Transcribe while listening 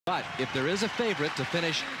But if there is a favorite to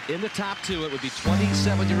finish in the top two, it would be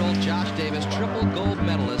 27-year-old Josh Davis, triple gold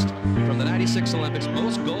medalist from the 96 Olympics,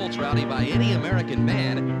 most golds, Rowdy, by any American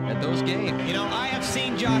man at those games. You know, I have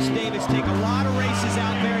seen Josh Davis take a lot of races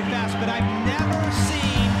out very fast, but I've never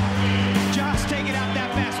seen Josh take it out that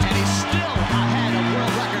fast. And he's still ahead of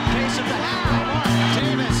world record pace at the half mark.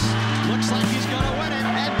 Davis looks like he's going to win it,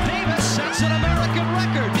 and Davis sets an American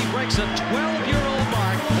record. He breaks a 12-year-old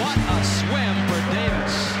mark. What a swim for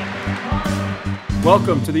Davis.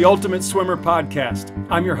 Welcome to the Ultimate Swimmer Podcast.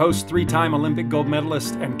 I'm your host, three-time Olympic gold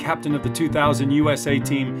medalist and captain of the 2000 USA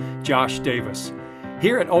team, Josh Davis.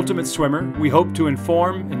 Here at Ultimate Swimmer, we hope to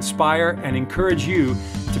inform, inspire, and encourage you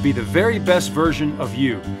to be the very best version of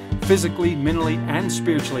you, physically, mentally, and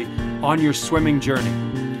spiritually, on your swimming journey.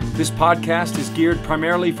 This podcast is geared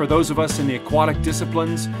primarily for those of us in the aquatic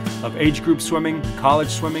disciplines of age group swimming, college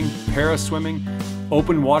swimming, para swimming,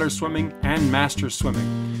 open water swimming, and masters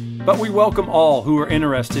swimming. But we welcome all who are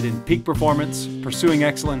interested in peak performance, pursuing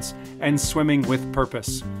excellence, and swimming with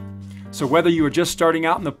purpose. So whether you are just starting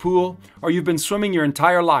out in the pool or you've been swimming your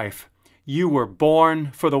entire life, you were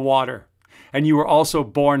born for the water, and you were also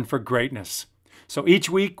born for greatness. So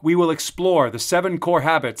each week we will explore the 7 core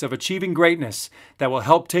habits of achieving greatness that will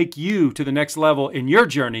help take you to the next level in your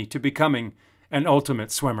journey to becoming an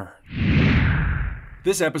ultimate swimmer.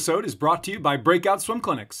 This episode is brought to you by Breakout Swim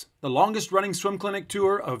Clinics, the longest-running swim clinic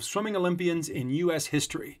tour of swimming Olympians in U.S.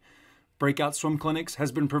 history. Breakout Swim Clinics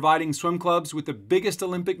has been providing swim clubs with the biggest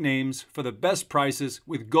Olympic names for the best prices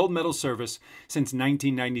with gold medal service since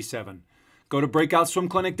 1997. Go to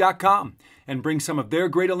breakoutswimclinic.com and bring some of their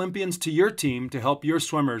great Olympians to your team to help your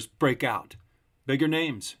swimmers break out. Bigger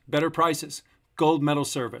names, better prices, gold medal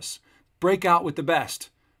service. Break out with the best.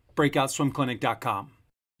 breakoutswimclinic.com.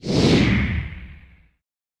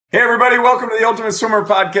 Hey everybody, welcome to the Ultimate Swimmer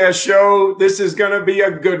Podcast Show. This is going to be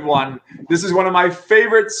a good one. This is one of my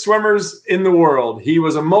favorite swimmers in the world. He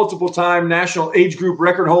was a multiple-time national age group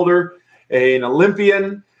record holder, an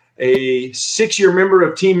Olympian, a 6-year member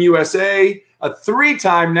of Team USA, a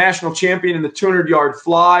 3-time national champion in the 200-yard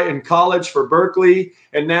fly in college for Berkeley,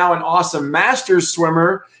 and now an awesome masters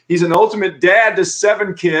swimmer. He's an ultimate dad to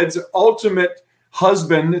 7 kids, ultimate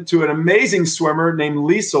husband to an amazing swimmer named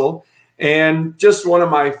Liesel, and just one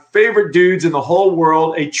of my favorite dudes in the whole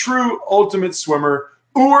world, a true ultimate swimmer,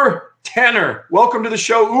 Ugur Taner. Welcome to the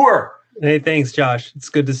show, Ugur. Hey, thanks, Josh. It's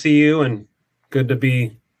good to see you and good to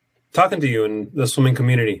be talking to you in the swimming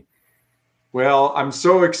community. Well, I'm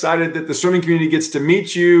so excited that the swimming community gets to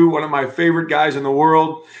meet you, one of my favorite guys in the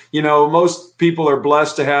world. You know, most people are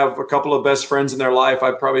blessed to have a couple of best friends in their life.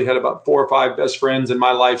 I've probably had about 4 or 5 best friends in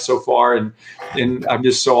my life so far, and I'm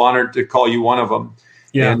just so honored to call you one of them.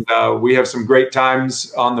 Yeah. And we have some great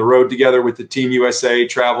times on the road together with the Team USA,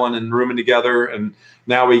 traveling and rooming together. And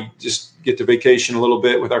now we just get to vacation a little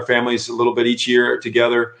bit with our families a little bit each year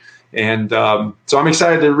together. And so I'm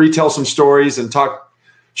excited to retell some stories and talk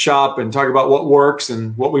shop and talk about what works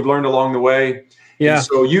and what we've learned along the way. Yeah. And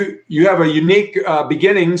so you have a unique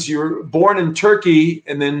beginnings. You were born in Turkey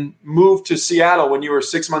and then moved to Seattle when you were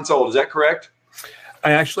 6 months old. Is that correct?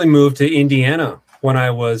 I actually moved to Indiana when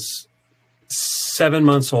I was 7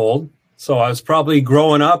 months old. So I was probably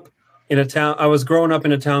growing up in a town. I was growing up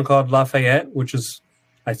in a town called Lafayette, which is,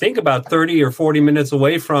 I think, about 30 or 40 minutes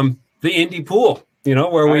away from the Indy pool, you know,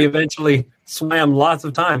 where we eventually swam lots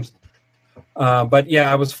of times. But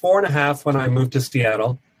yeah, I was 4.5 when I moved to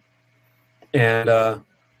Seattle. And I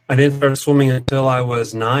didn't start swimming until I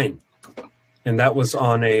was 9. And that was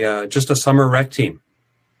on just a summer rec team.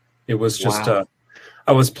 It was just,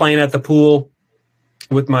 I was playing at the pool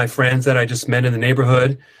with my friends that I just met in the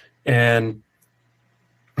neighborhood, and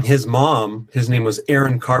his mom, his name was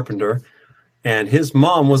Aaron Carpenter, and his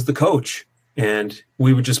mom was the coach, and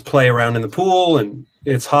we would just play around in the pool, and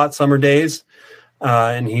it's hot summer days,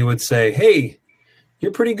 and he would say, "Hey,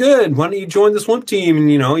 you're pretty good. Why don't you join the swim team?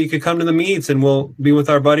 And, you know, you could come to the meets and we'll be with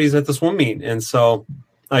our buddies at the swim meet." And so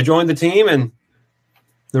I joined the team, and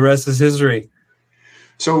the rest is history.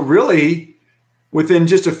 So really, within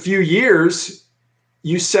just a few years,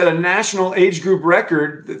 you set a national age group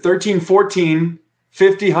record, the 13, 14,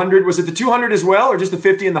 50, 100. Was it the 200 as well, or just the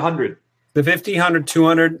 50 and the 100? The 50, 100,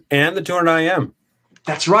 200, and the 200 IM.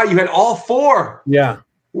 That's right. You had all 4. Yeah.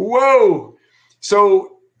 Whoa.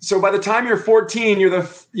 So by the time you're 14, you're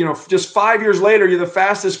just 5 years later, you're the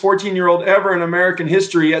fastest 14-year-old ever in American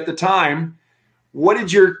history at the time. What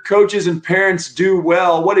did your coaches and parents do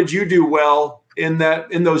well? What did you do well in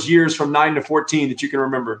those years from 9 to 14 that you can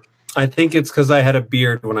remember? I think it's because I had a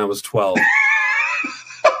beard when I was 12.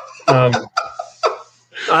 I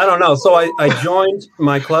don't know. So I joined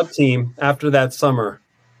my club team after that summer,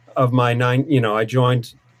 of my 9, I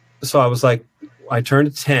joined. So I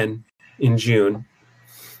turned 10 in June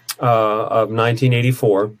of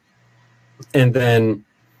 1984. And then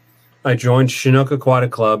I joined Chinook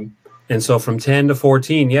Aquatic Club. And so from 10 to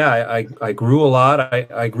 14, I grew a lot.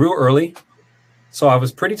 I grew early. So I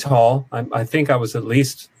was pretty tall. I think I was at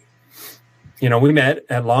least, we met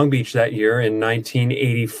at Long Beach that year in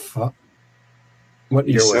 1985. What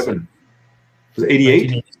year was it? Was it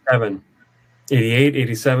 88? 1987. 88,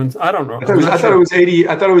 87. I don't know. I thought it was 80.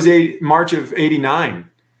 I thought it was March of 89.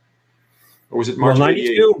 Or was it March of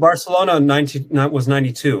 92? Barcelona was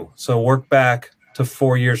 92. So work back to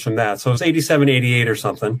 4 years from that. So it was 87, 88 or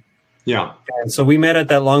something. Yeah. And so we met at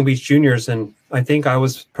that Long Beach Juniors, and I think I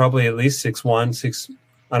was probably at least 6'1",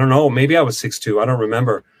 I don't know, maybe I was 6'2", I don't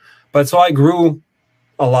remember. But so I grew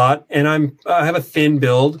a lot, and I have a thin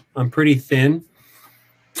build. I'm pretty thin.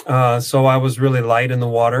 So I was really light in the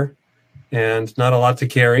water and not a lot to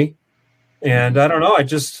carry. And I don't know,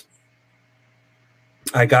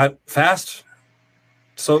 I got fast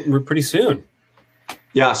so pretty soon.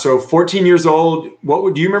 Yeah, so 14 years old.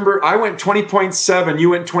 Do you remember? I went 20.7. You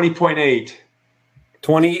went 20.8.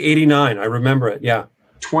 2089. I remember it. Yeah.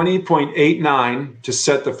 20.89 to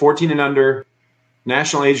set the 14 and under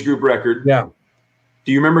national age group record. Yeah.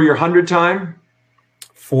 Do you remember your 100 time?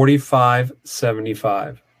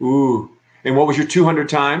 45.75. Ooh. And what was your 200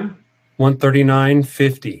 time?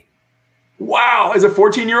 139.50. Wow. As a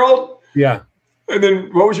 14-year-old? Yeah. And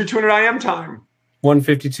then what was your 200 IM time?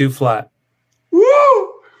 152 flat. Woo!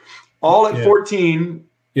 All at 14,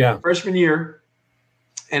 freshman year.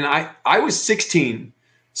 And I was 16.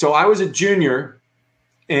 So I was a junior,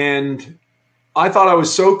 and I thought I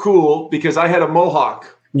was so cool because I had a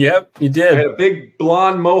mohawk. Yep, you did. I had a big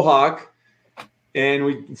blonde mohawk, and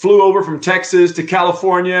we flew over from Texas to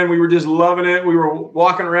California, and we were just loving it. We were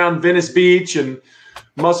walking around Venice Beach and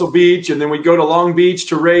Muscle Beach, and then we'd go to Long Beach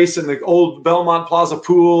to race in the old Belmont Plaza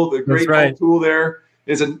pool, the great old pool there.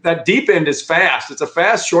 That deep end is fast. It's a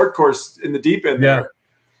fast short course in the deep end there.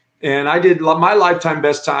 And I did my lifetime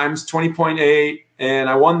best times, 20.8, and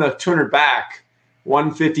I won the 200 back,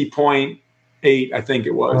 150.8, I think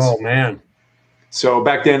it was. Oh, man. So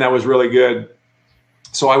back then that was really good.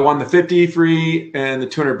 So I won the 50 and the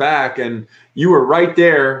 200 back, and you were right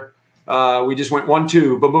there. We just went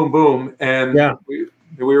 1-2, boom, boom, boom. And we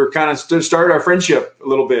were kind of started our friendship a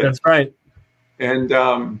little bit. That's right.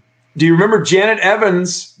 And do you remember Janet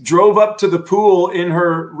Evans drove up to the pool in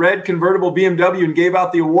her red convertible BMW and gave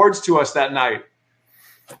out the awards to us that night?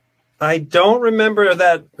 I don't remember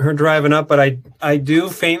her driving up, but I do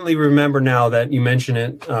faintly remember now that you mention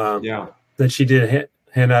it. That she did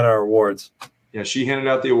hand out our awards. Yeah, she handed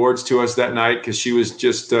out the awards to us that night because she was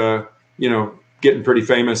just getting pretty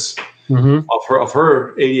famous of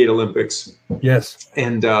her 88 Olympics. Yes.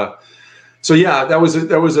 And so that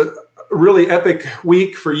was a really epic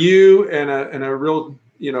week for you, and a real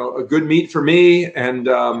a good meet for me, and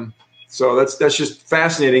so that's just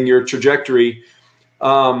fascinating, your trajectory.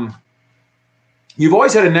 You've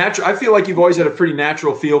always had I feel like you've always had a pretty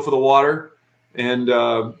natural feel for the water, and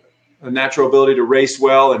a natural ability to race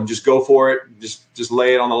well and just go for it, just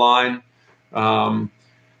lay it on the line.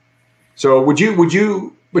 So but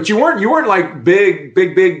you weren't like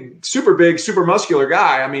big, super muscular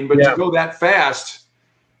guy. I mean, but to go that fast,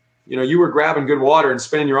 you were grabbing good water and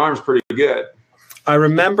spinning your arms pretty good. I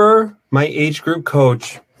remember my age group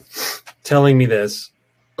coach telling me this,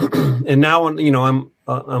 and now I'm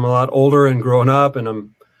a lot older and growing up, and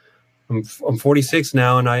I'm 46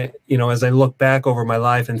 now, and as I look back over my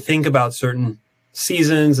life and think about certain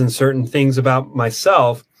seasons and certain things about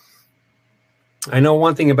myself, I know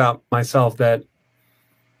one thing about myself that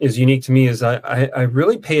is unique to me is I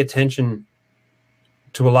really pay attention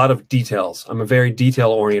to a lot of details. I'm a very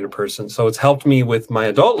detail-oriented person, so it's helped me with my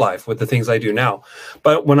adult life, with the things I do now.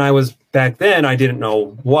 But when I was back then, I didn't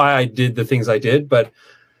know why I did the things I did, but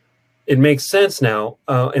it makes sense now.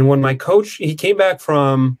 And when my coach, he came back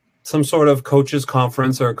from some sort of coaches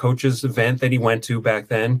conference or a coaches event that he went to back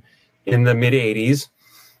then in the mid-'80s,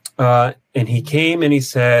 and he came and he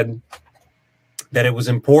said that it was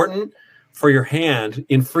important for your hand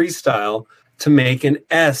in freestyle to make an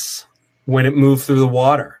S when it moved through the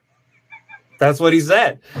water. That's what he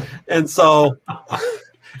said. And so,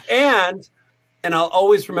 and I'll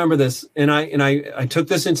always remember this. And I took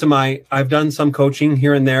this into I've done some coaching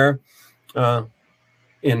here and there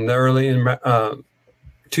in the early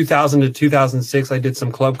 2000 to 2006. I did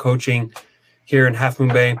some club coaching here in Half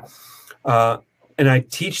Moon Bay. And I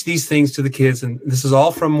teach these things to the kids. And this is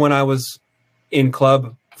all from when I was in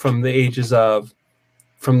club, from the ages of,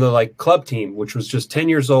 from the club team, which was just 10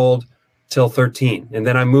 years old till 13. And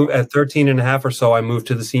then I moved at 13 and a half or so, I moved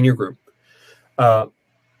to the senior group.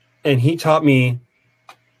 And he taught me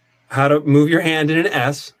how to move your hand in an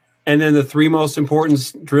S. And then the three most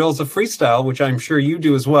important drills of freestyle, which I'm sure you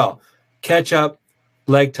do as well: catch up,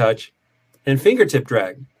 leg touch, and fingertip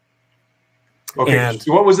drag. Okay. And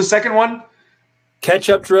so what was the second one?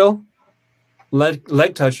 Catch up drill,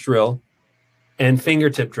 leg touch drill, and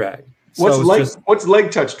fingertip drag. What's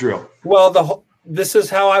leg touch drill? Well, this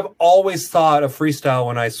is how I've always thought of freestyle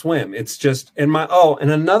when I swim. It's just and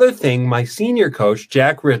another thing, my senior coach,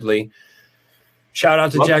 Jack Ridley, shout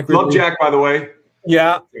out to Jack Ridley. Love Jack, by the way.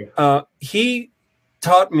 Yeah. He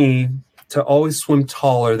taught me to always swim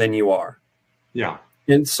taller than you are. Yeah.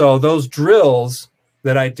 And so those drills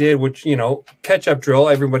that I did, which, catch up drill,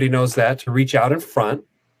 everybody knows that, to reach out in front.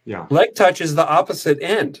 Yeah. Leg touch is the opposite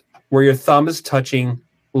end, where your thumb is touching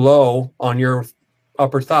low on your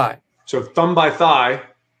upper thigh. So thumb by thigh.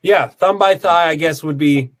 Yeah. Thumb by thigh, I guess, would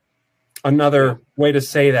be another way to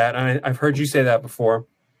say that. I've heard you say that before.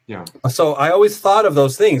 Yeah. So I always thought of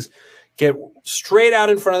those things. Get straight out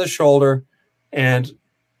in front of the shoulder and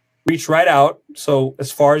reach right out, so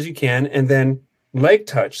as far as you can, and then leg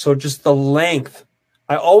touch. So just the length.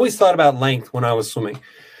 I always thought about length when I was swimming.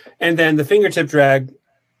 And then the fingertip drag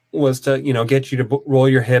was to, get you to roll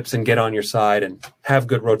your hips and get on your side and have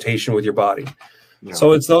good rotation with your body. Yeah.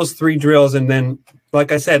 So it's those three drills. And then,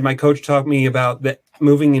 like I said, my coach taught me about the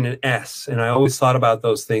moving in an S, and I always thought about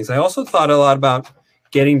those things. I also thought a lot about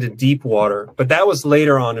getting to deep water, but that was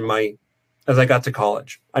later on as I got to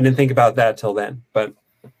college. I didn't think about that till then, but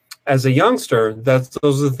as a youngster, those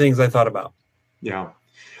are the things I thought about. Yeah.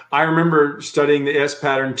 I remember studying the S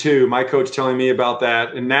pattern too. My coach telling me about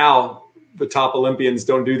that. And now the top Olympians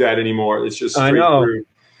don't do that anymore. It's just straight through.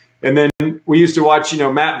 And then we used to watch,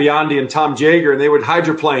 Matt Biondi and Tom Jager, and they would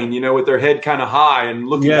hydroplane, with their head kind of high and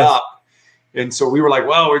looking up. And so we were like,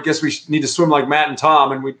 well, I guess we need to swim like Matt and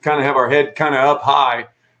Tom. And we kind of have our head kind of up high.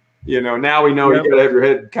 Now we know you got to have your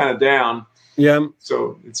head kind of down. Yeah.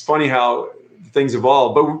 So it's funny how things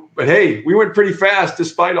evolve. But hey, we went pretty fast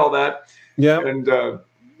despite all that. Yeah.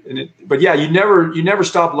 But yeah, you never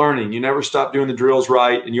stop learning. You never stop doing the drills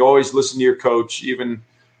right, and you always listen to your coach, even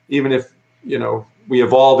if we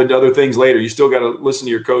evolve into other things later. You still got to listen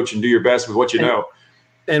to your coach and do your best with what you know.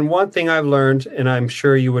 And one thing I've learned, and I'm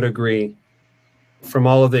sure you would agree, from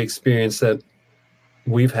all of the experience that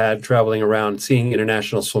we've had traveling around, seeing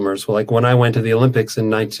international swimmers, like when I went to the Olympics in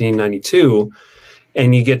 1992,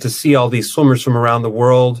 and you get to see all these swimmers from around the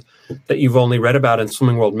world that you've only read about in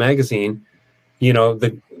Swimming World magazine,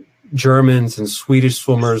 the Germans and Swedish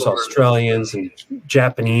swimmers, Australians and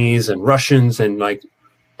Japanese and Russians. And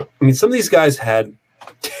some of these guys had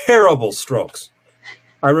terrible strokes.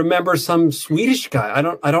 I remember some Swedish guy.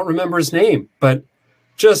 I don't remember his name, but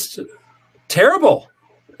just terrible.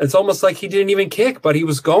 It's almost like he didn't even kick, but he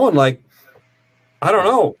was going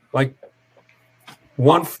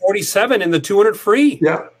 147 in the 200 free.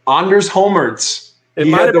 Yeah. Anders Holmertz. He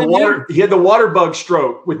had the water bug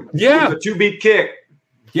stroke with the 2-beat kick.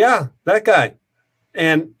 Yeah, that guy.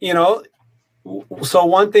 And, so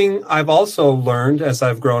one thing I've also learned as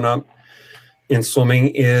I've grown up in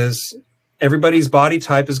swimming is everybody's body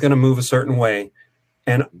type is going to move a certain way.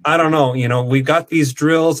 And I don't know, we've got these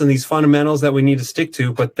drills and these fundamentals that we need to stick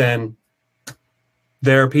to, but then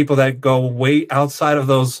there are people that go way outside of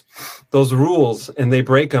those rules and they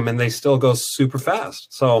break them and they still go super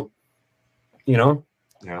fast. So, to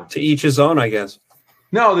each his own, I guess.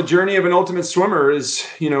 No, the journey of an ultimate swimmer is,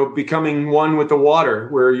 becoming one with the water,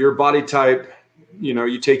 where your body type,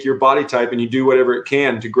 you take your body type and you do whatever it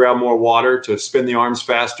can to grab more water, to spin the arms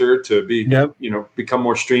faster, to be, become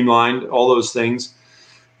more streamlined, all those things,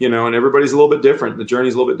 and everybody's a little bit different. The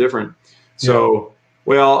journey's a little bit different. So,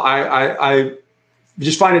 well, I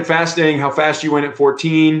just find it fascinating how fast you went at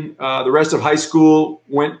 14. The rest of high school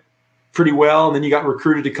went pretty well, and then you got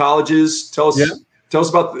recruited to colleges. Tell us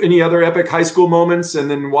about any other epic high school moments, and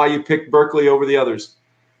then why you picked Berkeley over the others.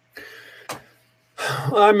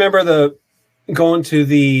 I remember going to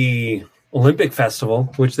the Olympic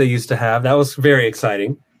Festival, which they used to have. That was very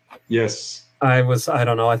exciting. Yes. I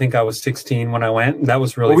think I was 16 when I went, and that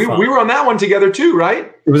was really fun. We were on that one together too,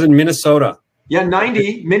 right? It was in Minnesota. Yeah,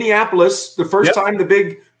 90, Minneapolis, the first time the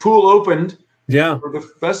big pool opened. Yeah. For the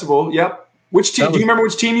festival. Yep. Which team? Do you remember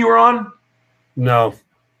which team you were on? No.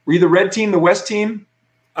 Were you the red team, the West team?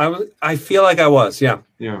 I feel like I was, yeah.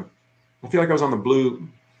 Yeah. I feel like I was on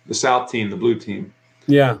the South team, the blue team.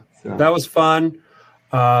 Yeah. So. That was fun.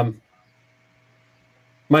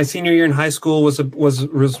 My senior year in high school was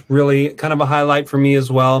really kind of a highlight for me as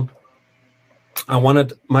well. I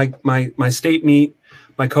wanted my state meet,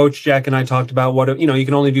 my coach Jack and I talked about what, you know, you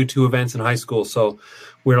can only do 2 events in high school. So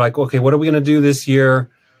we're like, okay, what are we going to do this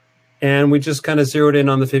year? And we just kind of zeroed in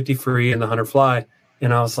on the 50 free and the 100 fly.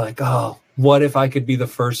 And I was like, oh, what if I could be the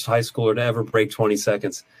first high schooler to ever break 20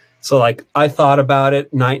 seconds? So like I thought about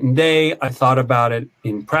it night and day. I thought about it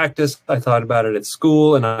in practice. I thought about it at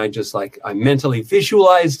school, and I just like, I mentally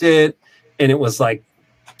visualized it, and it was like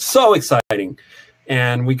so exciting.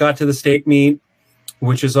 And we got to the state meet,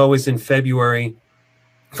 which is always in February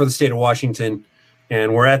for the state of Washington.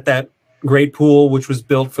 And we're at that great pool, which was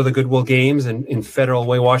built for the Goodwill Games in Federal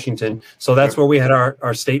Way, Washington. So that's where we had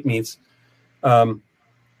our state meets. And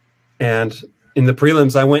in the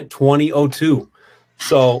prelims, I went 20:02.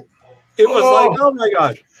 So it was like, oh my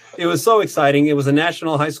gosh, it was so exciting. It was a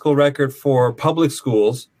national high school record for public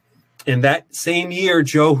schools. And that same year,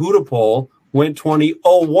 Joe Hudapole went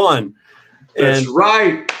 20:01. That's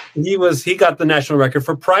right. He got the national record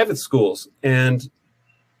for private schools. And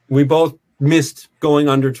we both missed going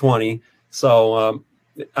under 20. So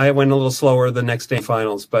I went a little slower the next day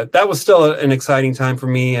finals, but that was still an exciting time for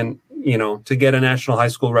me. And, you know, to get a national high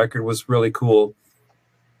school record was really cool.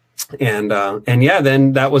 And yeah,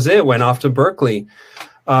 then that was it. Went off to Berkeley.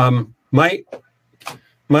 My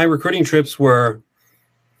recruiting trips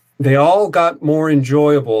they all got more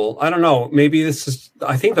enjoyable. I don't know. Maybe I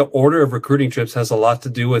think the order of recruiting trips has a lot to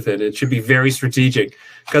do with it. It should be very strategic,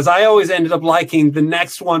 because I always ended up liking the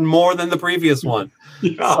next one more than the previous one.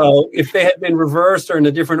 Yeah. So if they had been reversed or in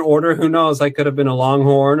a different order, who knows? I could have been a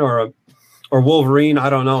Longhorn or Wolverine.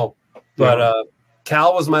 I don't know. But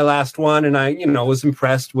Cal was my last one, and I, you know, was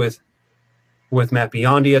impressed with Matt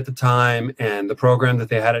Biondi at the time and the program that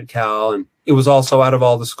they had at Cal. And it was also, out of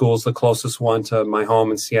all the schools, the closest one to my home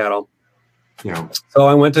in Seattle. Yeah. So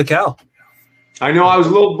I went to Cal. I know I was a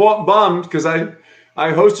little bummed because I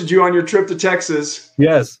hosted you on your trip to Texas.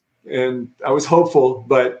 Yes. And I was hopeful,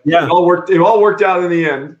 but yeah, it all worked out in the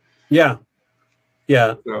end. Yeah.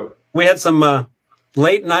 Yeah. So we had some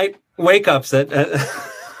late night wake ups at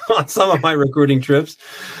on some of my recruiting trips.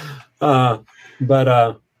 But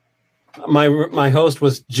my host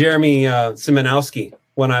was Jeremy Simonowski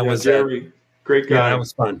when I was Jeremy. Great guy. Yeah, that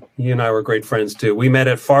was fun. He and I were great friends too. We met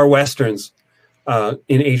at Far Westerns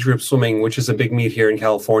in age group swimming, which is a big meet here in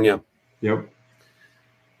California. Yep.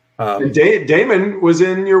 And Damon was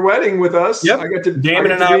in your wedding with us. Yep.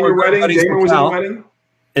 Damon and I were wedding. Damon was in the wedding.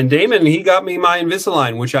 And Damon, he got me my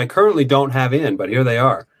Invisalign, which I currently don't have in, but here they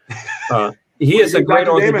are. He is a great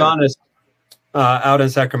orthodontist out in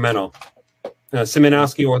Sacramento.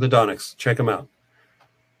 Simonowski Orthodontics. Check him out.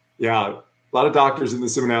 Yeah, a lot of doctors in the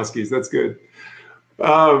Simonowskis. That's good.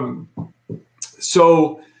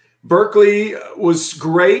 So Berkeley was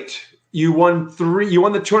great. You won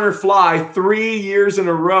the 200 fly 3 years in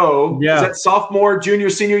a row. Yeah. Was that sophomore, junior,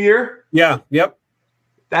 senior year? Yeah. Yep.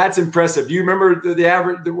 That's impressive. Do you remember the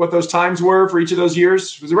average, what those times were for each of those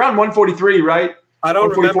years? It was around 143, right? I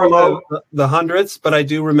don't remember the hundreds, but I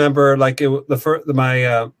do remember like I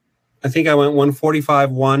think I went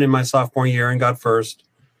 145-1 in my sophomore year and got first.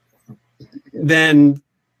 Then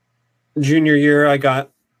junior year, I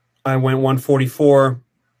went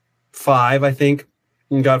 144.5, I think,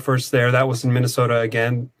 and got first there. That was in Minnesota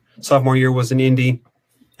again. Sophomore year was in Indy.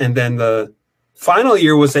 And then the final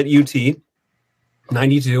year was at UT,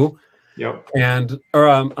 92. Yep.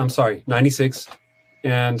 I'm sorry, 96.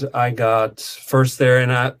 And I got first there,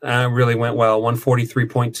 and I really went well,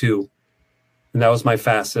 143.2. And that was my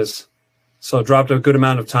fastest. So dropped a good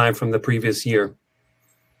amount of time from the previous year.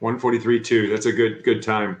 143.2. That's a good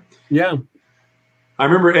time. Yeah. I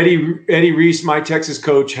remember Eddie Reese, my Texas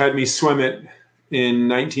coach, had me swim it in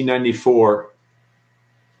 1994.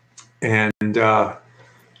 And I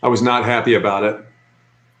was not happy about it.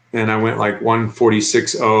 And I went like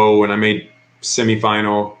 146.0, and I made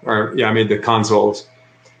semifinal, I made the consoles.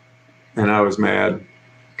 And I was mad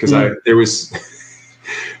because there was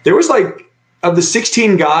like, of the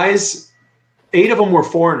 16 guys, 8 of them were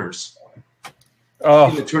foreigners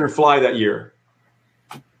in the 200 fly that year.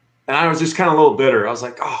 And I was just kind of a little bitter. I was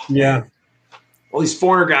like, oh, yeah, all these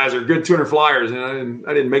foreigner guys are good 200 flyers, and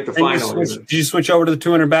I didn't make the final. Did you switch over to the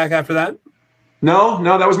 200 back after that? No,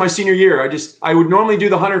 that was my senior year. I would normally do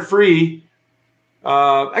the 100 free.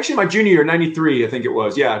 Actually, my junior year, 93, I think it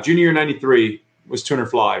was. Yeah, junior year 93 was 200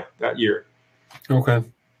 fly that year. Okay.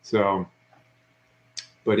 So,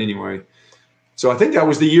 but anyway. So I think that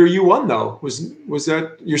was the year you won, though. Was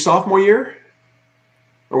that your sophomore year?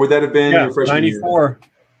 Or would that have been your freshman 94. year?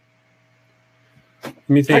 Let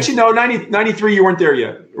me think. Actually, no, 93, you weren't there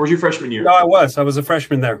yet. Or was your freshman year? No, I was. I was a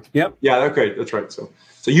freshman there. Yep. Yeah, okay, that's right. So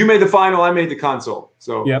you made the final, I made the console.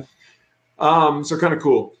 So, yep. So kind of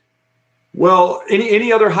cool. Well,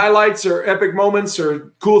 any other highlights or epic moments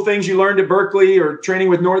or cool things you learned at Berkeley or training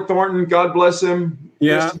with Nort Thornton? God bless him.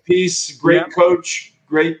 Yeah. Rest in peace. Great coach.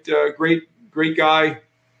 Great guy.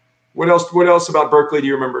 What else about Berkeley do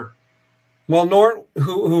you remember? Well, Nort,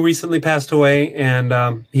 who recently passed away,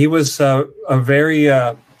 and he was a very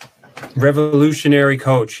revolutionary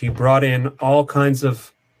coach. He brought in all kinds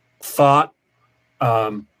of thought.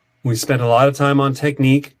 We spent a lot of time on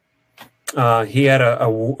technique. He had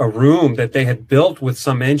a room that they had built with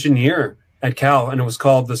some engineer at Cal, and it was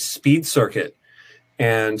called the Speed Circuit.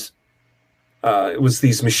 And it was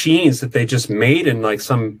these machines that they just made in like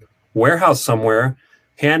some warehouse somewhere,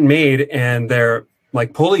 handmade, and they're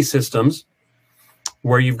like pulley systems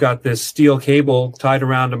where you've got this steel cable tied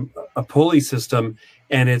around a pulley system,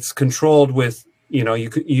 and it's controlled with, you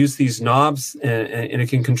could use these knobs, and it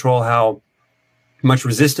can control how much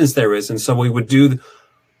resistance there is. And so we would do,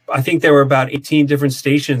 I think there were about 18 different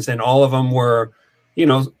stations, and all of them were,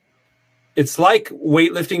 it's like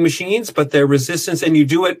weightlifting machines, but they're resistance, and you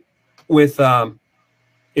do it with,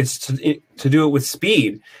 it's to do it with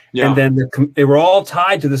speed. Yeah. And then they were all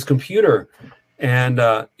tied to this computer, and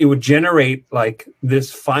it would generate like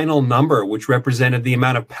this final number, which represented the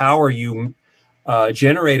amount of power you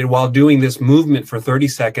generated while doing this movement for 30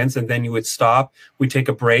 seconds. And then you would stop, we'd take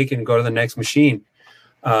a break and go to the next machine.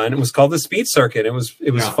 And it was called the Speed Circuit. It was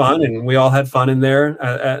fun, and we all had fun in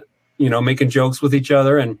there, making jokes with each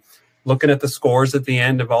other and looking at the scores at the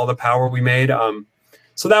end of all the power we made.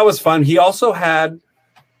 So that was fun. He also had,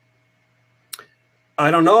 I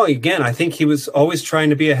don't know, again, I think he was always trying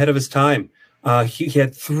to be ahead of his time. He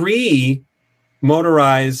had 3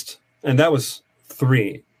 motorized, and that was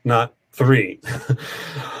 3, not 3.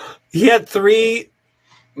 He had 3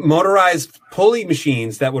 motorized pulley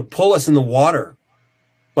machines that would pull us in the water,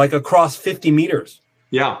 like across 50 meters.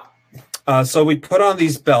 Yeah. So we'd put on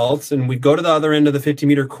these belts, and we'd go to the other end of the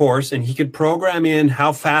 50-meter course, and he could program in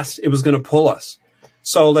how fast it was going to pull us.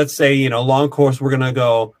 So let's say, long course, we're going to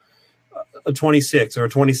go a 26 or a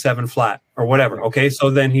 27 flat or whatever. Okay. So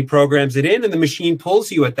then he programs it in, and the machine pulls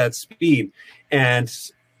you at that speed, and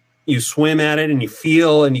you swim at it, and you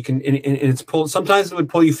feel, and you can, and it's pulled. Sometimes it would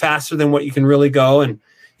pull you faster than what you can really go. And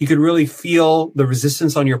you could really feel the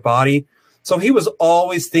resistance on your body. So he was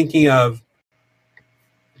always thinking of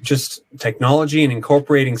just technology and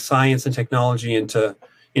incorporating science and technology into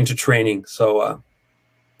training. So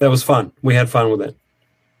that was fun. We had fun with it.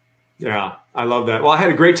 Yeah, I love that. Well, I had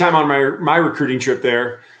a great time on my recruiting trip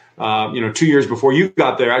there. 2 years before you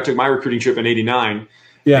got there, I took my recruiting trip in '89.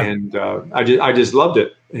 Yeah, and I just loved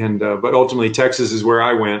it. And but ultimately, Texas is where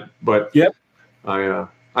I went. But yep, I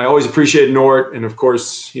always appreciated Nort, and of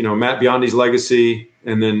course, Matt Biondi's legacy.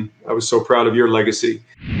 And then I was so proud of your legacy.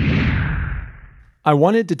 I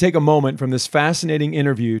wanted to take a moment from this fascinating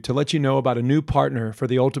interview to let you know about a new partner for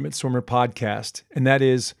the Ultimate Swimmer podcast, and that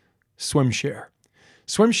is SwimShare.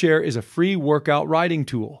 SwimShare is a free workout riding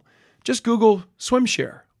tool. Just Google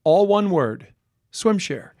SwimShare, all one word,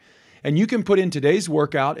 SwimShare. And you can put in today's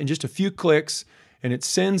workout in just a few clicks, and it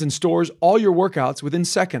sends and stores all your workouts within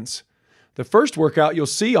seconds. The first workout you'll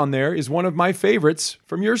see on there is one of my favorites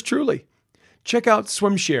from yours truly. Check out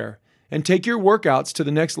SwimShare and take your workouts to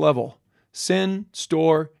the next level. Send,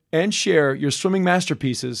 store, and share your swimming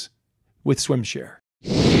masterpieces with SwimShare.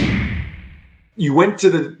 You went to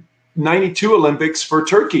the '92 Olympics for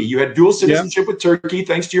Turkey. You had dual citizenship with Turkey,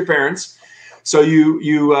 thanks to your parents. So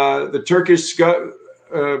the Turkish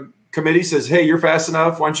committee says, "Hey, you're fast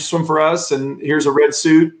enough. Why don't you swim for us? And here's a red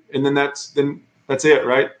suit." And then that's it,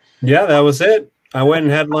 right? Yeah, that was it. I went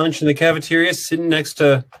and had lunch in the cafeteria, sitting next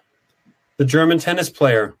to the German tennis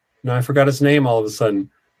player. No, I forgot his name all of a sudden.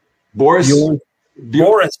 Boris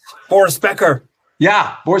Becker.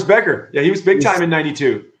 Yeah, Boris Becker. Yeah, he was big time in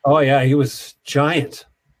 '92. Oh yeah, he was giant.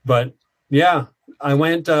 But yeah, I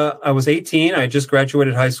went. I was 18. I just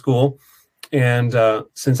graduated high school, and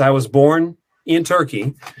since I was born in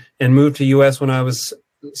Turkey and moved to U.S. when I was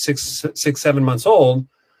 7 months old,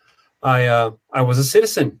 I was a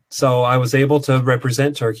citizen. So I was able to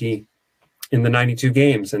represent Turkey in the '92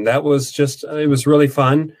 games, and that was it was really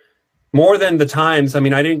fun. More than the times. I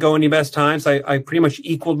mean, I didn't go any best times. I pretty much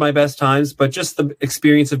equaled my best times, but just the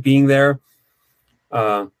experience of being there,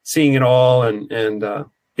 seeing it all, and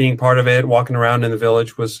being part of it, walking around in the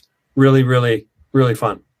village was really, really, really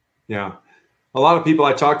fun. Yeah. A lot of people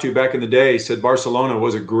I talked to back in the day said Barcelona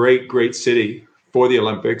was a great, great city for the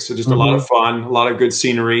Olympics. So just a lot of fun, a lot of good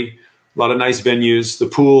scenery, a lot of nice venues. The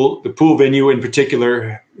pool venue in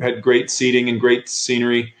particular had great seating and great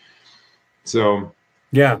scenery. So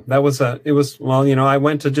yeah, well, I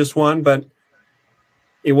went to just one, but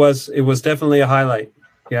it was definitely a highlight.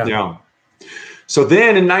 Yeah. Yeah. So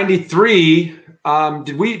then in 93,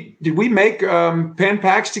 did we make Pan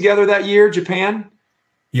Pacs together that year, Japan?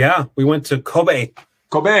 Yeah, we went to Kobe.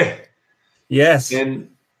 Kobe. Yes. And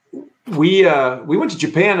we went to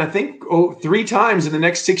Japan, I think, 3 times in the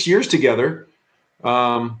next 6 years together,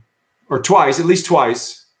 or twice, at least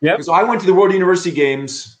twice. Yeah. Because I went to the World University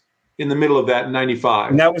Games in the middle of that in 95.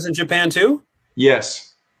 And that was in Japan too?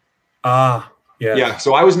 Yes. Yeah. Yeah.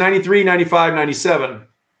 So I was 93, 95, 97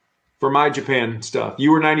 for my Japan stuff.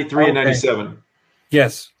 You were 93 and 97.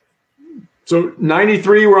 Yes. So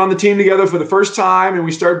 93, we're on the team together for the first time, and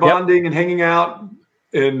we start bonding and hanging out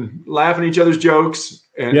and laughing at each other's jokes.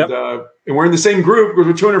 And and we're in the same group because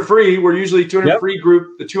we're 200 free. We're usually 200 free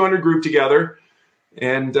group, the 200 group together.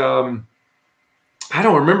 And I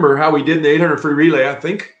don't remember how we did in the 800 free relay. I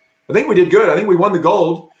think we did good. I think we won the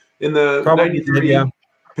gold in the 93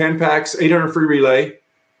 Pan Pacs 800 free relay.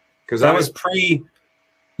 Because that was pre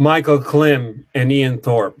Michael Klim and Ian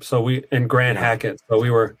Thorpe. So and Grant Hackett. So we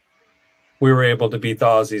were able to beat the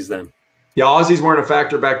Aussies then. Yeah, Aussies weren't a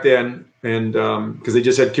factor back then, and because they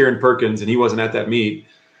just had Kieran Perkins and he wasn't at that meet.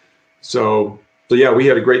 So yeah, we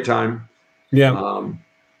had a great time. Yeah.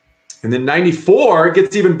 And then 94, it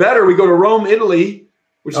gets even better. We go to Rome, Italy,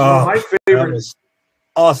 which is one of my favorites.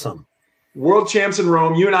 Awesome. World champs in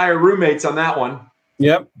Rome. You and I are roommates on that one.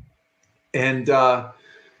 Yep. And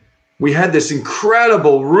we had this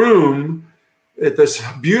incredible room at this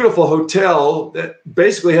beautiful hotel that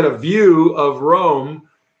basically had a view of Rome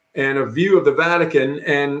and a view of the Vatican.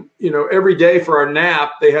 And, every day for our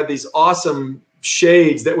nap, they had these awesome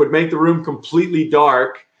shades that would make the room completely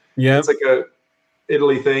dark. Yeah. It's like a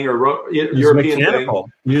Italy thing or European mechanical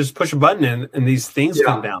thing. You just push a button and these things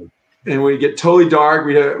come down. And we get totally dark.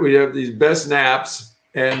 We'd have these best naps.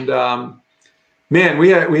 And, man, we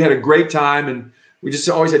had a great time. And we just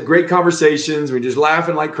always had great conversations. We just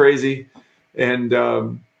laughing like crazy. And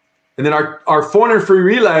then our 400 free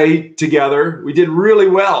relay together, we did really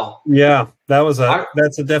well. Yeah, that's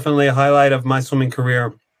definitely a highlight of my swimming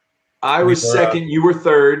career. I was second, you were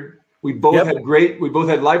third. We both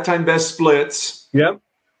had lifetime best splits. Yep.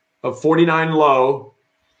 Of 49 low.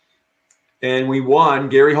 And we won.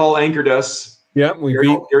 Gary Hall anchored us. Yep, Gary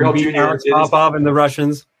Hall Jr. Popov and the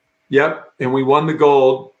Russians. Yep, and we won the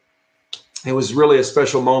gold. It was really a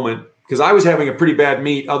special moment because I was having a pretty bad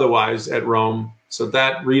meet otherwise at Rome. So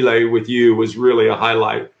that relay with you was really a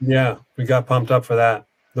highlight. Yeah, we got pumped up for that.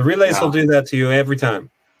 The relays will do that to you every time.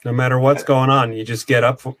 No matter what's going on, you just get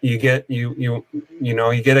up, you get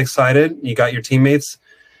excited, you got your teammates,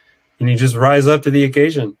 and you just rise up to the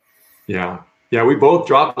occasion. Yeah. Yeah, we both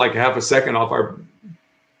dropped like over half a second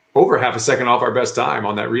off our best time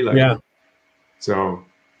on that relay. Yeah. So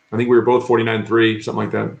I think we were both 49.3, something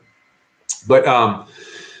like that. But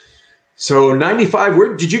so 95,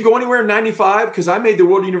 where did you go anywhere in 95? Because I made the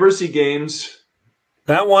World University Games.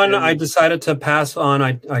 That one I decided to pass on.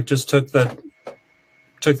 I just took the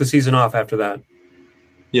season off after that.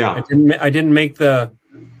 Yeah. I didn't make the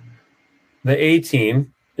A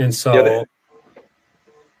team, and so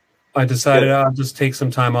I decided I'll just take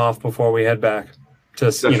some time off before we head back to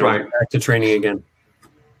back to training again.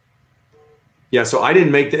 Yeah, so I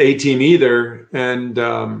didn't make the A team either, and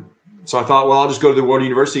so I thought, well, I'll just go to the World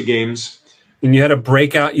University Games. And you had a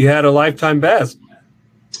breakout. You had a lifetime best.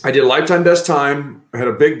 I did a lifetime best time. I had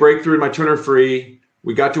a big breakthrough in my 200 free.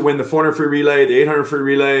 We got to win the 400 free relay, the 800 free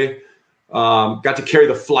relay. Got to carry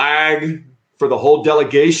the flag for the whole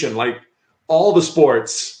delegation, like all the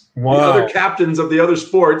sports. Wow. The other captains of the other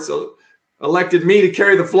sports elected me to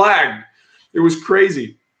carry the flag. It was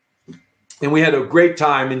crazy. And we had a great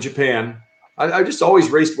time in Japan. I just always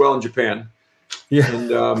raced well in Japan. Yeah.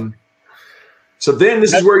 And so then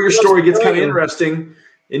this is where your story gets kind of interesting.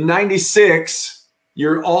 In 96,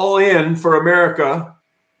 you're all in for America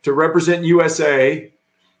to represent USA,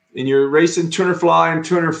 and you're racing 200 fly and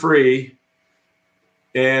 200 free,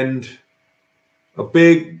 and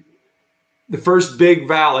the first big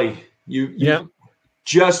valley, you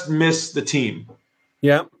just missed the team.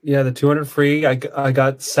 Yeah, the 200 free, I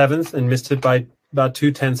got 7th and missed it by about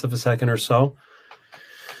 0.2 of a second or so.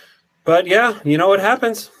 But yeah, what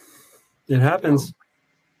happens. It happens.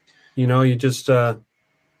 You just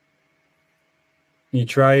you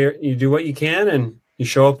do what you can, and you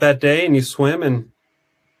show up that day and you swim, and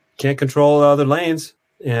can't control the other lanes.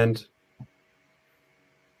 And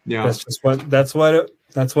that's what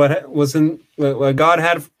God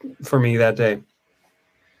had for me that day.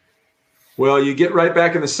 Well, you get right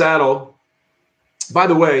back in the saddle. By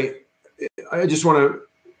the way, I just want to,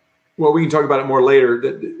 we can talk about it more later,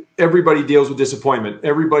 that everybody deals with disappointment.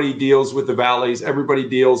 Everybody deals with the valleys. Everybody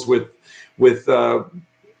deals with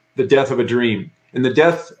the death of a dream. And the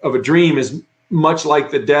death of a dream is much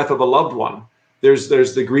like the death of a loved one. There's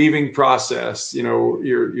the grieving process. You know,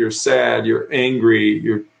 you're sad, you're angry,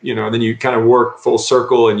 and then you kind of work full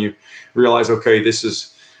circle and you realize, okay, this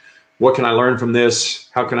is, what can I learn from this?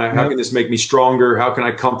 How can this make me stronger? How can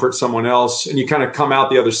I comfort someone else? And you kind of come out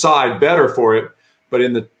the other side better for it. But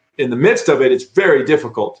in the midst of it, it's very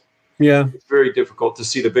difficult. Yeah. It's very difficult to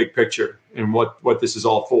see the big picture and what this is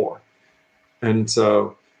all for. And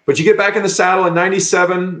so, but you get back in the saddle in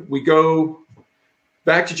 97, we go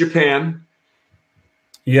back to Japan.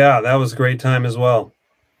 Yeah, that was a great time as well.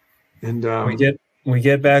 And we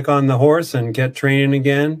get back on the horse and get training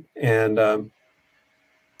again. And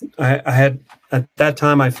I had, at that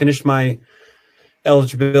time, I finished my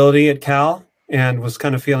eligibility at Cal and was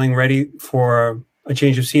kind of feeling ready for a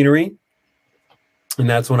change of scenery. And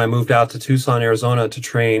that's when I moved out to Tucson, Arizona to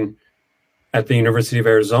train at the University of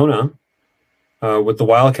Arizona with the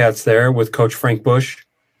Wildcats there with Coach Frank Bush.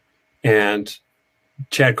 And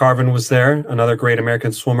Chad Carvin was there, another great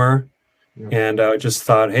American swimmer. Yeah. And I just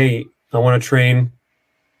thought, hey, I want to train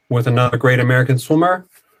with another great American swimmer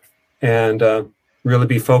and really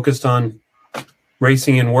be focused on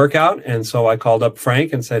racing and workout. And so I called up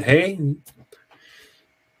Frank and said, hey,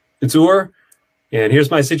 it's Ugur, and here's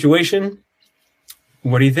my situation.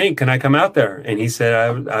 What do you think? Can I come out there? And he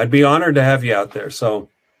said, I'd be honored to have you out there. So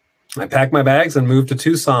I packed my bags and moved to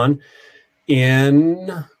Tucson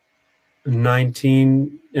in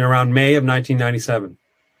around May of 1997.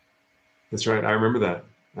 That's right. I remember that.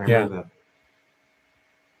 I remember that.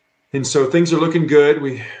 And so things are looking good.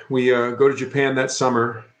 We go to Japan that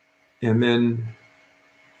summer, and then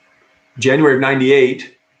January of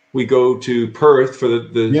 98, we go to Perth for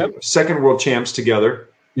the second world champs together.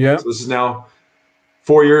 Yeah. So this is now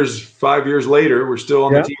 5 years later, we're still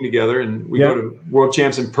on the team together, and we go to world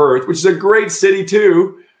champs in Perth, which is a great city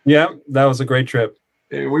too. Yeah, that was a great trip.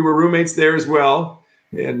 And we were roommates there as well,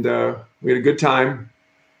 and we had a good time.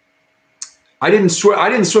 I didn't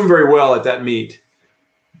swim very well at that meet,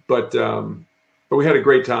 but we had a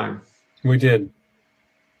great time. We did.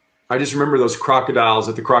 I just remember those crocodiles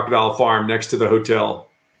at the crocodile farm next to the hotel.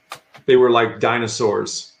 They were like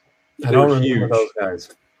dinosaurs. I don't remember those guys.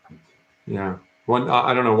 Yeah.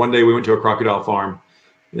 I don't know. One day we went to a crocodile farm,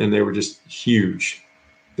 and they were just huge.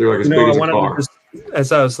 They were like as big as a car.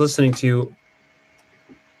 As I was listening to you,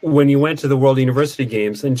 when you went to the World University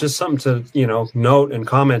Games, and just something to note and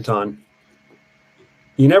comment on,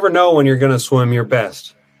 you never know when you're going to swim your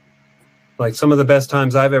best. Like some of the best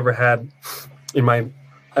times I've ever had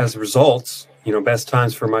as results, best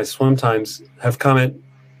times for my swim times have come at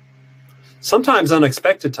sometimes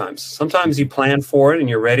unexpected times. Sometimes you plan for it and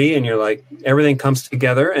you're ready and you're like, everything comes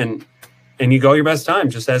together and you go your best time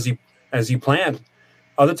just as you planned.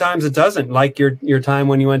 Other times it doesn't, like your time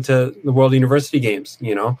when you went to the World University Games,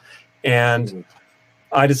 and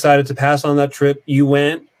I decided to pass on that trip. You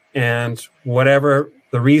went, and whatever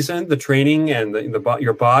the reason, the training and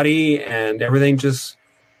your body and everything, just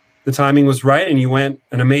the timing was right, and you went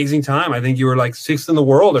an amazing time. I think you were like 6th in the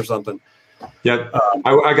world or something. Yeah,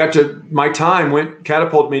 my time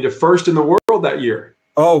catapulted me to 1st in the world that year.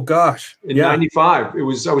 Oh gosh, in 95, I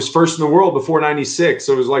was 1st in the world before 96,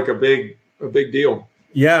 so it was like a big deal.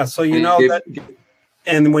 Yeah, so that,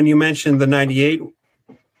 and when you mentioned the 98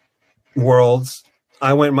 worlds,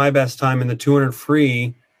 I went my best time in the 200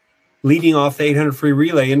 free, leading off the 800 free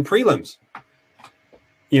relay in prelims.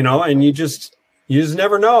 And you just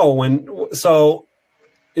never know when. So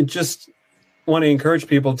it just want to encourage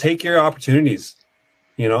people, take your opportunities.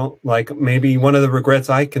 Like maybe one of the regrets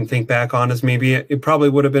I can think back on is maybe it probably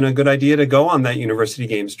would have been a good idea to go on that University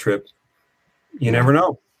Games trip. You never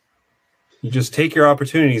know. You just take your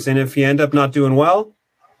opportunities, and if you end up not doing well,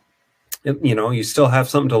 you still have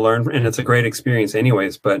something to learn, and it's a great experience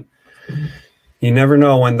anyways. But you never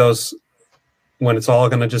know when it's all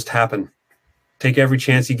going to just happen. Take every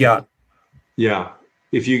chance you got. Yeah.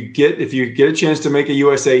 If you get a chance to make a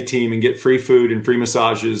USA team and get free food and free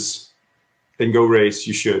massages and go race,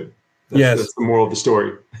 you should. That's the moral of the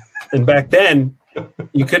story. And back then,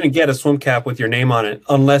 you couldn't get a swim cap with your name on it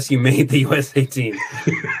unless you made the USA team.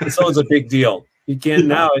 So it's a big deal. You can't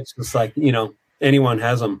now. It's just like, anyone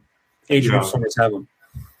has them. Age group swimmers have them.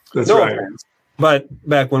 That's right. Offense. But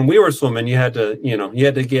back when we were swimming, you had to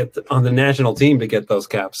get on the national team to get those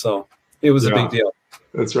caps. So it was a big deal.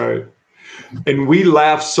 That's right. And we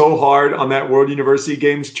laughed so hard on that World University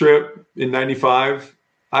Games trip in 95.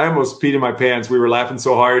 I almost peed in my pants. We were laughing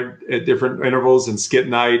so hard at different intervals and skit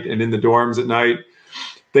night and in the dorms at night.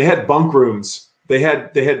 They had bunk rooms. They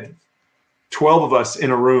had 12 of us in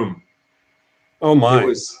a room. Oh my!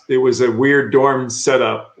 It was a weird dorm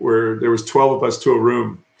setup where there was 12 of us to a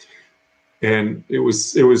room, and it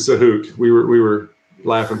was a hoot. We were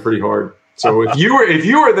laughing pretty hard. So if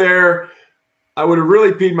you were there, I would have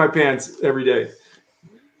really peed my pants every day.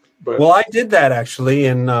 But well, I did that actually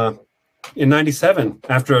in '97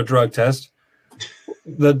 after a drug test.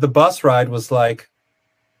 The bus ride was like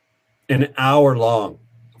an hour long.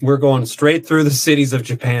 We're going straight through the cities of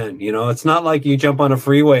Japan. You know, it's not like you jump on a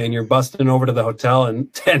freeway and you're busting over to the hotel in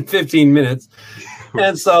 10, 15 minutes.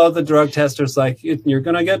 And so the drug tester's like, you're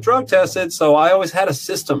going to get drug tested. So I always had a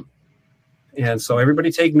system. And so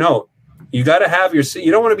everybody take note. You got to have you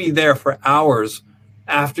don't want to be there for hours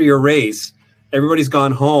after your race. Everybody's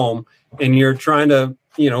gone home and you're trying to,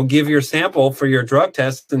 give your sample for your drug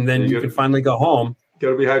test. And then you can finally go home. Got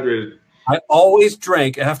to be hydrated. I always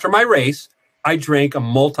drank after my race. I drank a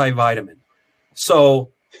multivitamin,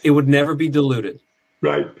 so it would never be diluted.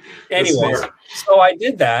 Right. Anyways, so I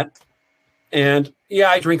did that, and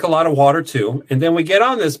I drink a lot of water too. And then we get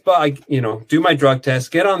on this bike, do my drug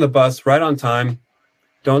test, get on the bus right on time,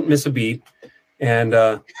 don't miss a beat, and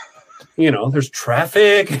there's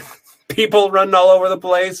traffic, people running all over the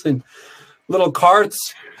place, and little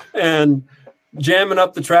carts, and jamming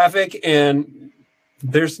up the traffic, and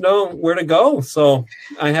there's nowhere to go. So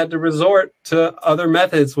I had to resort to other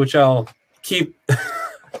methods, which I'll keep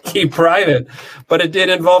private, but it did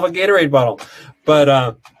involve a Gatorade bottle.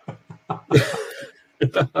 But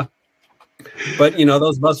but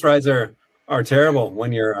those bus rides are terrible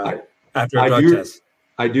when you're after a drug test.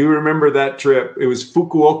 I do remember that trip. It was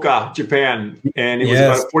Fukuoka, Japan, and it was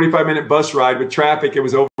about a 45-minute bus ride with traffic. It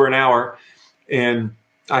was over an hour, and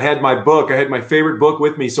I had my book. I had my favorite book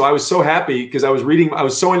with me. So I was so happy because I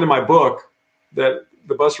was so into my book that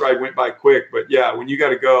the bus ride went by quick. But yeah, when you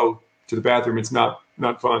got to go to the bathroom, it's not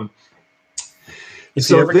fun. If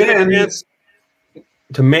you ever get a chance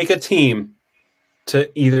to make a team to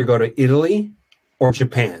either go to Italy or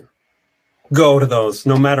Japan, go to those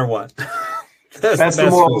no matter what. That's the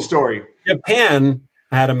moral of the story. Japan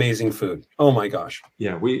had amazing food. Oh my gosh.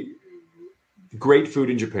 Yeah, great food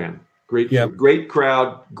in Japan. Great food, great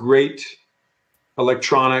crowd, great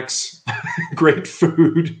electronics, great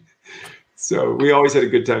food. So we always had a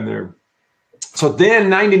good time there. So then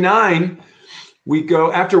 99, we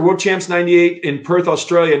go after World Champs 98 in Perth,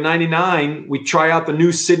 Australia. 99, we try out the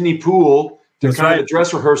new Sydney pool to a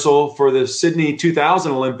dress rehearsal for the Sydney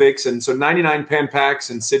 2000 Olympics. And so 99 Pan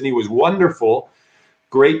Pacs in Sydney was wonderful.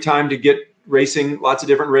 Great time to get racing, lots of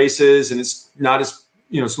different races, and it's not as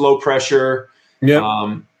it's low pressure.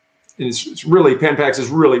 Yeah. And it's really, Pan Pacs is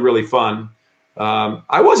really, really fun.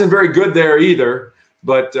 I wasn't very good there either,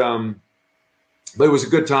 but it was a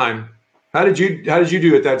good time. How did you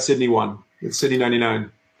do at that Sydney one, at Sydney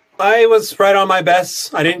 99? I was right on my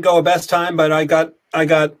best. I didn't go a best time, but I got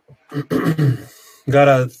got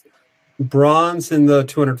a bronze in the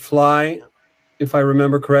 200 fly, if I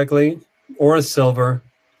remember correctly, or a silver.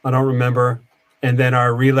 I don't remember. And then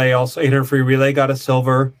our relay, also 800 free relay, got a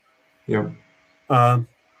silver. Yeah.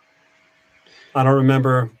 I don't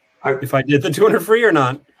remember if I did the 200 free or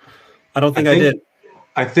not. I don't think I did.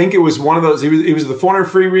 I think it was one of those. It was the 400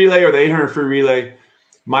 free relay or the 800 free relay.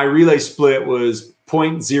 My relay split was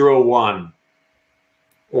 0.01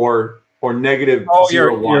 or negative 0.1.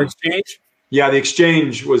 Your exchange? Yeah, the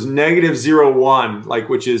exchange was negative 0.1,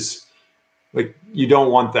 which is you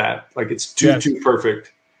don't want that. It's too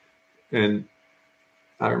perfect. And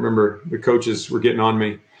I remember the coaches were getting on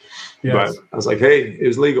me. Yes. But I was like, hey, it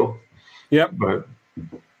was legal. Yep. But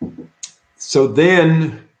so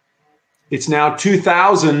then it's now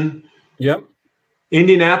 2000. Yep.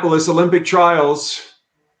 Indianapolis Olympic trials,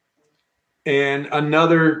 and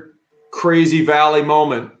another crazy Valley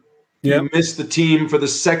moment. Yep. You missed the team for the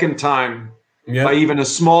second time by even a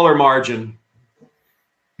smaller margin.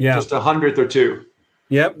 Yeah. Just 100th or 2.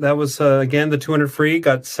 Yep. That was, again, the 200 free,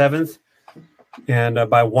 got 7th and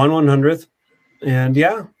by 1/100th. And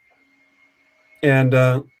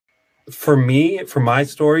And for me, for my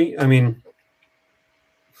story, I mean,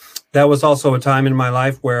 that was also a time in my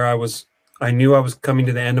life where I knew I was coming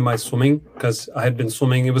to the end of my swimming because I had been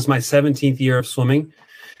swimming. It was my 17th year of swimming,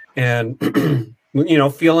 and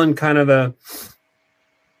feeling kind of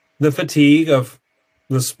the fatigue of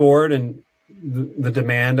the sport and the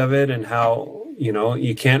demand of it, and how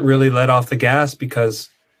you can't really let off the gas because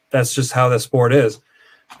that's just how the sport is.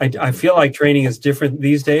 I feel like training is different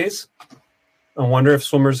these days. I wonder if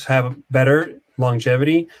swimmers have better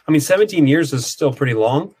longevity. I mean, 17 years is still pretty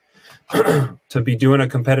long to be doing a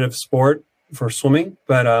competitive sport for swimming.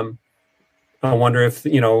 But I wonder if,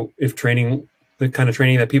 if training, the kind of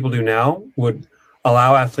training that people do now would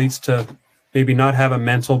allow athletes to maybe not have a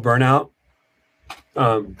mental burnout.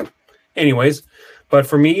 Anyways, but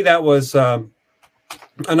for me, that was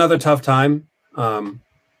another tough time.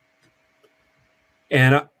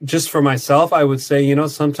 And just for myself, I would say, you know,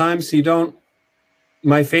 sometimes you don't,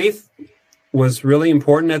 my faith was really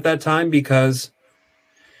important at that time because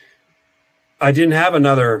I didn't have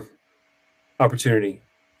another opportunity.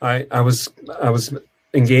 I was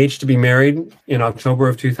engaged to be married in October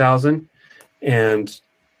of 2000. And,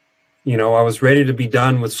 you know, I was ready to be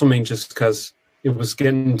done with swimming just because it was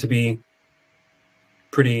getting to be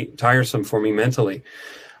pretty tiresome for me mentally.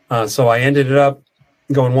 So I ended up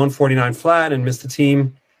going 149 flat and missed the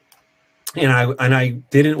team. And I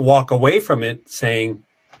didn't walk away from it saying,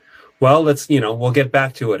 well, let's, you know, we'll get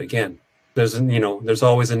back to it again. There's, you know, there's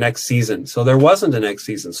always a next season. So there wasn't a next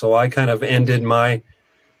season. So I kind of ended my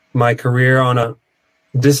career on a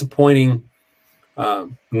disappointing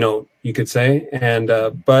note, you could say. And,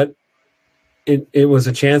 but it was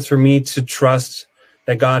a chance for me to trust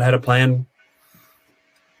that God had a plan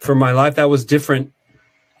for my life that was different.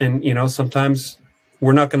 And, you know, sometimes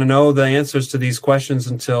we're not going to know the answers to these questions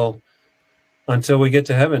until we get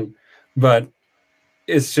to heaven. But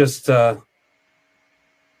it's just,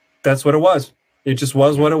 that's what it was. It just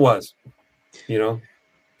was what it was. You know,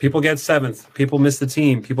 people get 7th, people miss the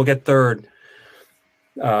team, people get 3rd.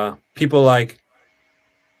 People like,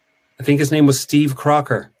 I think his name was Steve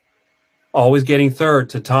Crocker, always getting 3rd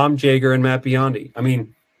to Tom Jager and Matt Biondi. I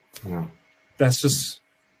mean, that's just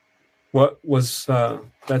what was,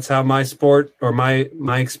 that's how my sport or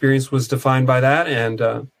my experience was defined by that.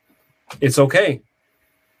 And it's okay.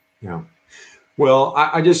 Yeah. Well,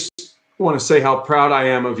 I just want to say how proud I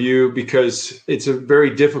am of you, because it's a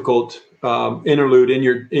very difficult interlude in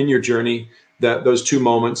your journey, that those 2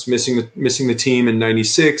 moments, missing the team in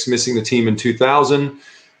 '96, missing the team in 2000.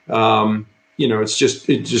 You know, it's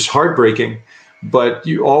just heartbreaking, but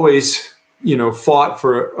you always, you know, fought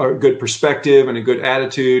for a good perspective and a good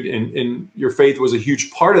attitude, and your faith was a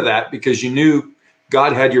huge part of that, because you knew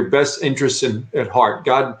God had your best interests at heart.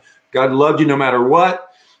 God loved you no matter what,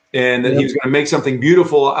 and that He was going to make something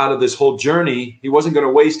beautiful out of this whole journey. He wasn't going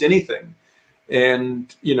to waste anything.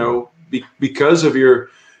 And, you know, because of your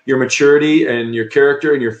maturity and your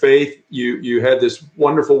character and your faith, you had this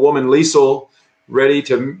wonderful woman, Liesel, ready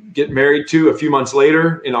to get married to a few months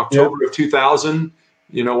later in October of 2000.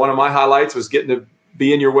 You know, one of my highlights was getting to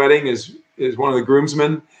be in your wedding as one of the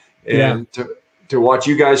groomsmen, and to watch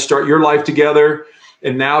you guys start your life together,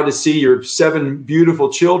 and now to see your 7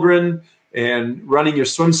 beautiful children and running your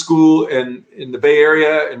swim school in the Bay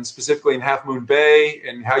Area, and specifically in Half Moon Bay,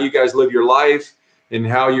 and how you guys live your life, and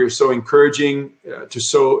how you're so encouraging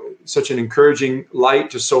such an encouraging light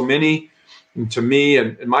to so many, and to me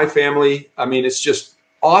and my family. I mean, it's just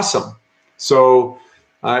awesome. So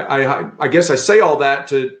I guess I say all that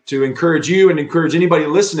to encourage you and encourage anybody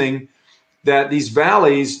listening, that these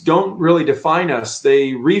valleys don't really define us.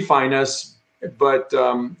 They refine us, but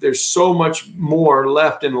there's so much more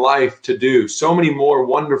left in life to do, so many more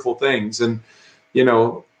wonderful things. And, you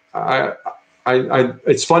know,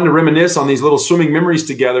 it's fun to reminisce on these little swimming memories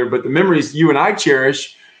together, but the memories you and I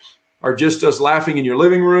cherish are just us laughing in your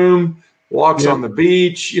living room, walks on the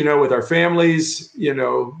beach, you know, with our families, you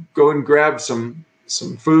know, go and grab some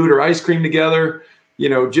food or ice cream together, you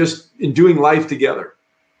know, just in doing life together.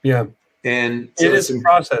 Yeah. And so it is the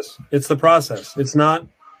process. It's the process. It's not,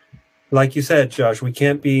 like you said, Josh, we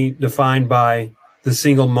can't be defined by the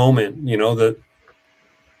single moment, you know, the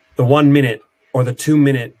 1 minute or the 2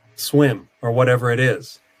 minute swim or whatever it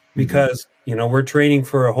is, because, you know, we're training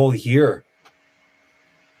for a whole year.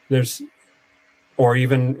 Or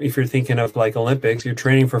even if you're thinking of like Olympics, you're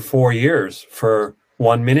training for 4 years for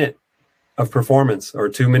 1 minute of performance or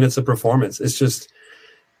 2 minutes of performance. It's just,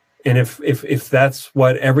 and if that's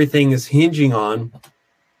what everything is hinging on,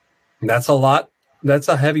 that's a lot. That's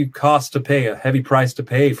a heavy cost to pay, a heavy price to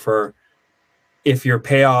pay for, if your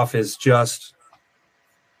payoff is just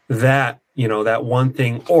that, you know, that one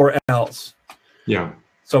thing or else. Yeah.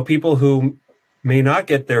 So people who may not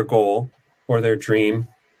get their goal or their dream,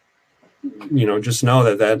 you know, just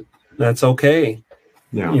know that's okay.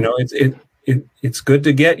 Yeah. You know, it's good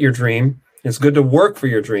to get your dream. It's good to work for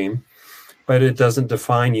your dream, but it doesn't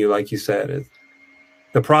define you, like you said.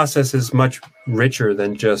 The process is much richer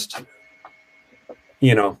than just,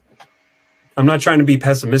 you know, I'm not trying to be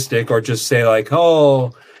pessimistic or just say like,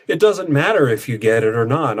 oh, it doesn't matter if you get it or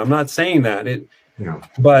not. I'm not saying that.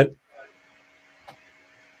 But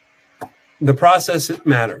the process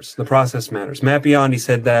matters. The process matters. Matt Biondi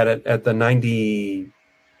said that at the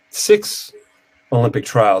 96 Olympic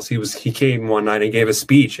trials. He came one night and gave a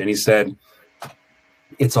speech, and he said,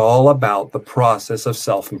 It's all about the process of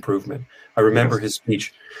self-improvement. I remember his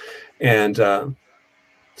speech. And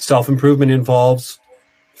self-improvement involves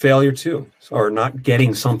failure too, or not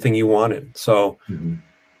getting something you wanted. So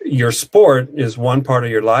your sport is one part of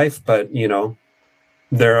your life, but you know,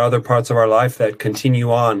 there are other parts of our life that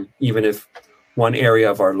continue on, even if one area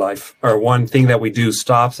of our life or one thing that we do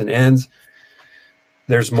stops and ends.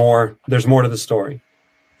 There's more to the story.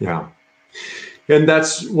 Yeah. And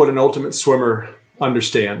that's what an ultimate swimmer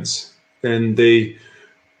understands. And they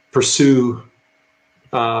pursue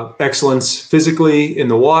excellence physically in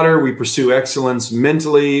the water. We pursue excellence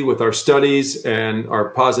mentally with our studies and our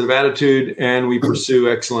positive attitude. And we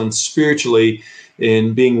pursue excellence spiritually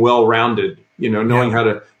in being well-rounded, you know, knowing how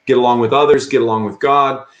to get along with others, get along with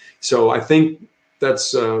God. So I think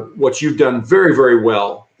that's what you've done very, very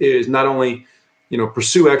well, is not only, you know,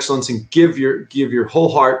 pursue excellence and give your whole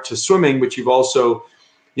heart to swimming, but you've also,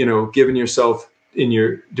 you know, given yourself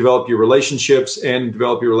develop your relationships and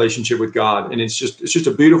develop your relationship with God. And it's just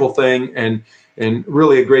a beautiful thing, and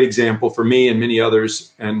really a great example for me and many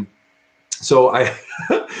others. And so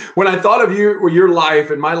when I thought of your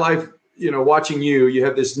life and my life, you know, watching you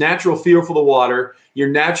have this natural feel for the water. You're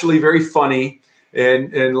naturally very funny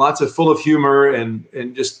and lots of full of humor and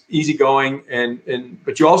just easygoing.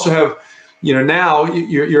 But you also have, you know, now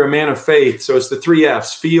you're a man of faith. So it's the 3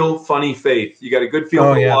 F's: feel, funny, faith. You got a good feel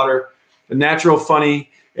for the water, a natural, funny,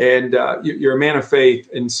 and you're a man of faith.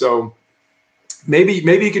 And so maybe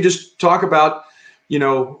you could just talk about, you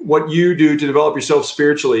know, what you do to develop yourself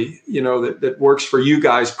spiritually, you know, that works for you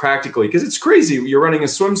guys practically. Because it's crazy. You're running a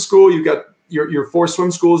swim school. You've got your 4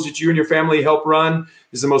 swim schools that you and your family help run.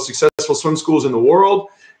 Is the most successful swim schools in the world.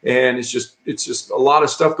 And it's just a lot of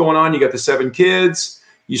stuff going on. You got the 7 kids.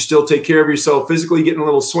 You still take care of yourself physically, getting a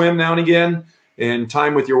little swim now and again, and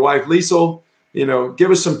time with your wife, Liesl. You know, give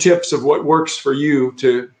us some tips of what works for you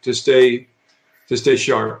to stay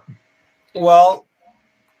sharp. Well,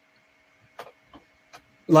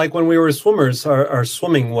 like when we were swimmers, our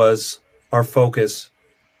swimming was our focus.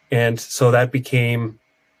 And so that became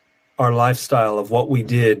our lifestyle of what we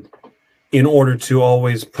did in order to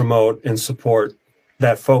always promote and support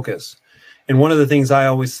that focus. And one of the things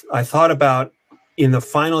I thought about in the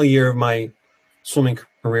final year of my swimming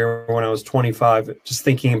career, when I was 25, just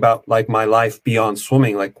thinking about like my life beyond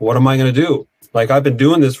swimming, like, what am I going to do? Like, I've been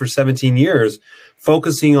doing this for 17 years,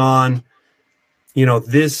 focusing on, you know,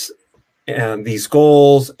 this and these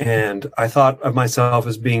goals. And I thought of myself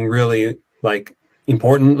as being really like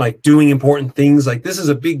important, like doing important things. Like, this is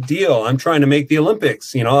a big deal. I'm trying to make the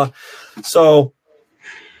Olympics, you know? So,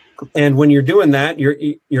 and when you're doing that,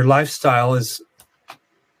 your lifestyle is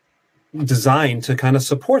designed to kind of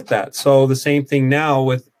support that. So the same thing now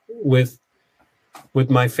with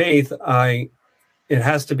my faith, it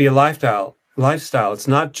has to be a lifestyle. It's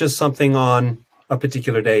not just something on a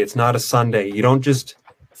particular day. It's not a Sunday. You don't just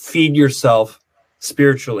feed yourself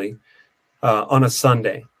spiritually on a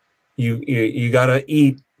Sunday. You got to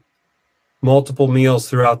eat multiple meals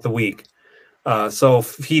throughout the week. So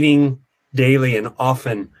feeding daily and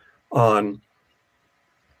often on,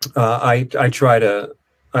 I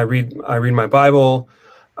read my Bible.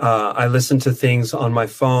 I listen to things on my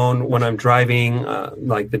phone when I'm driving,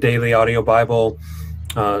 like the daily audio Bible.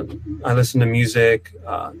 I listen to music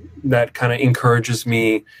that kind of encourages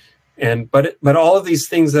me. But all of these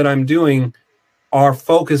things that I'm doing are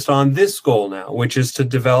focused on this goal now, which is to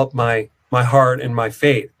develop my heart and my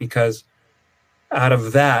faith, because out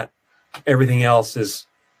of that, everything else is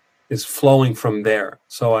flowing from there.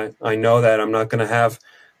 So I know that I'm not going to have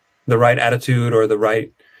the right attitude or the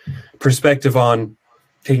right perspective on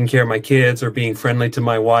taking care of my kids or being friendly to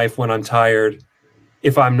my wife when I'm tired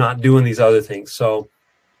if I'm not doing these other things. So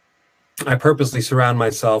I purposely surround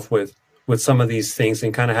myself with some of these things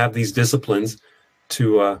and kind of have these disciplines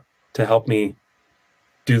to help me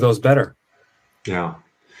do those better. Yeah.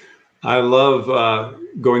 I love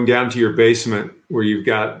going down to your basement where you've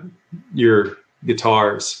got your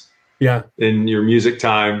guitars. Yeah. And your music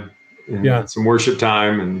time and some worship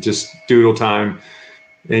time and just doodle time.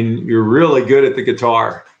 And you're really good at the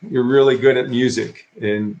guitar. You're really good at music.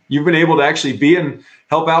 And you've been able to actually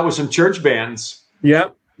help out with some church bands. Yeah.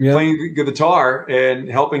 Playing the guitar and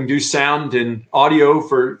helping do sound and audio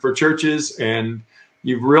for churches. And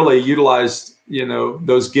you've really utilized, you know,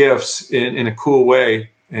 those gifts in a cool way.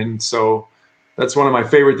 And so that's one of my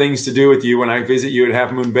favorite things to do with you when I visit you at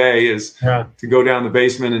Half Moon Bay is to go down the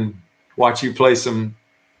basement and watch you play some,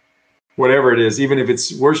 whatever it is, even if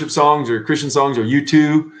it's worship songs or Christian songs or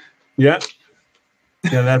U2. Yeah,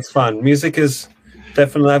 that's fun. Music is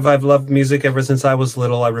definitely. I've loved music ever since I was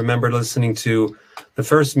little. I remember listening to the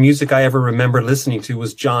first music I ever remember listening to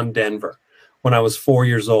was John Denver when I was 4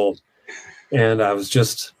 years old, and I was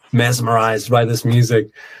just mesmerized by this music.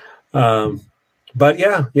 But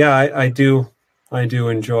yeah, I do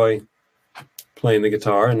enjoy playing the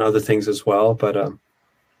guitar and other things as well. But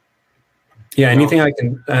yeah, anything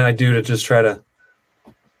I do to just try to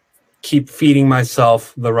keep feeding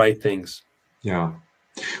myself the right things. Yeah.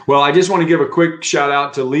 Well, I just want to give a quick shout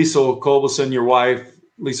out to Liesl Kolbeson, your wife,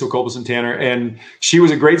 Liesl Kolbeson Tanner, and she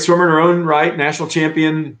was a great swimmer in her own right, national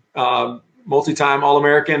champion, multi-time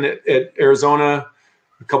All-American at Arizona,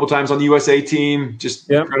 a couple times on the USA team, just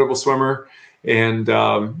incredible swimmer. And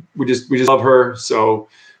we just love her. So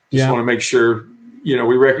just want to make sure,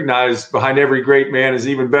 we recognize behind every great man is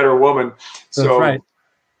an even better woman. That's right.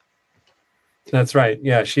 That's right.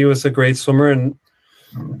 Yeah, she was a great swimmer, and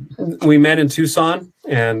we met in Tucson,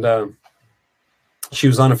 and she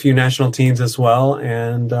was on a few national teams as well.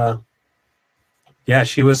 And yeah,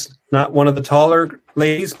 she was not one of the taller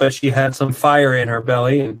ladies, but she had some fire in her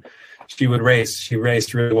belly, and she would race. She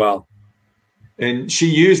raced really well. And she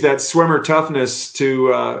used that swimmer toughness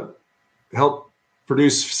to help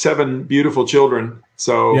produce 7 beautiful children.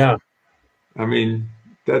 So, yeah, I mean,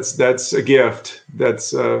 that's a gift.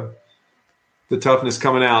 That's the toughness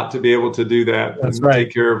coming out to be able to do that. That's and right.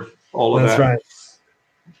 Take care of all of that. That's right.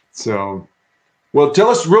 So, well, tell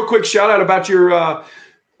us real quick shout out about your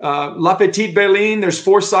La Petite Baleen. There's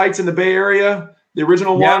 4 sites in the Bay Area. The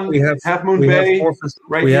original one, we have Half Moon Bay,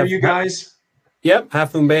 right here, you guys. Yep,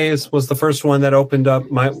 Half Moon Bay was the first one that opened up.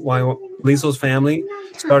 My Liesl's family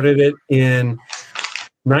started it in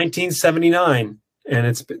 1979,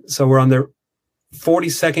 and so we're on their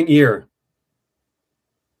 42nd year.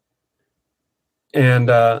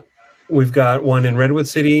 And we've got one in Redwood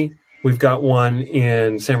City, we've got one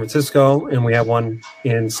in San Francisco, and we have one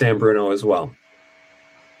in San Bruno as well.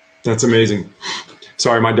 That's amazing.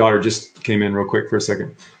 Sorry, my daughter just came in real quick for a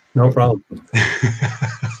second. No problem.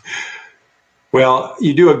 Well,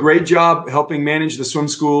 you do a great job helping manage the swim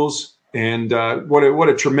schools, and what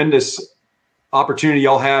a tremendous opportunity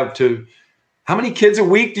y'all have to. How many kids a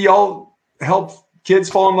week do y'all help kids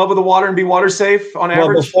fall in love with the water and be water safe on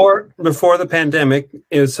average? Well, before the pandemic,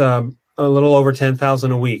 is a little over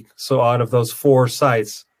 10,000 a week. So out of those 4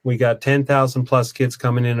 sites, we got 10,000 plus kids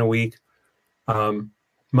coming in a week.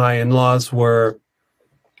 My in-laws were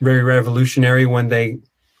very revolutionary when they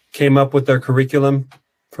came up with their curriculum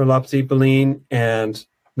for La Petite Baleen and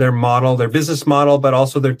their business model, but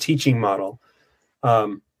also their teaching model.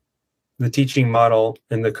 The teaching model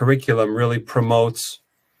and the curriculum really promotes,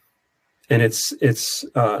 and it's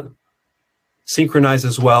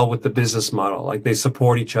synchronizes well with the business model. Like, they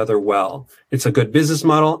support each other well. It's a good business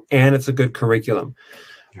model and it's a good curriculum.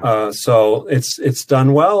 So it's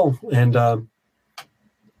done well, and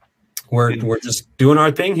we're just doing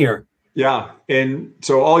our thing here. Yeah, and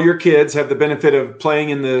so all your kids have the benefit of playing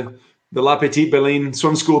in the La Petite Baleen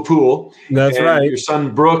swim school pool. That's right. Your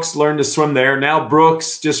son Brooks learned to swim there. Now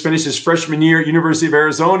Brooks just finished his freshman year at University of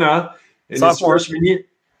Arizona. In sophomore. His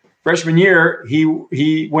freshman year,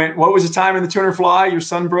 he went. What was the time in the 200 fly? Your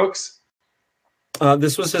son Brooks.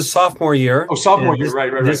 This was his sophomore year. Oh, sophomore year,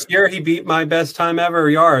 right. This year he beat my best time ever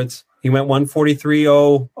yards. He went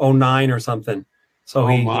 1:43.009 or something. So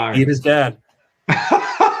he beat his dad.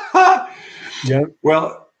 Yeah.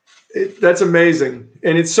 Well, that's amazing.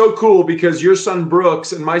 And it's so cool because your son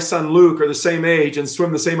Brooks and my son Luke are the same age and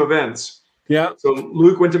swim the same events. Yeah. So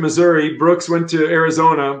Luke went to Missouri, Brooks went to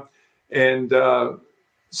Arizona, and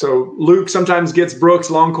so Luke sometimes gets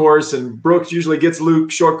Brooks long course and Brooks usually gets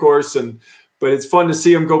Luke short course, but it's fun to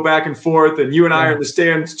see them go back and forth, and you and I are in the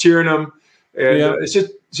stands cheering them, and it's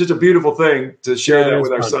just a beautiful thing to share that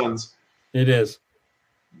with our sons. It is.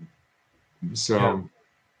 So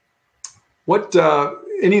what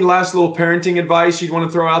any last little parenting advice you'd want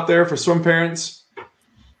to throw out there for swim parents?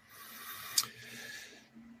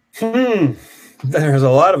 There's a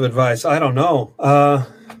lot of advice. I don't know.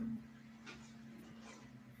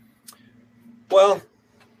 Well,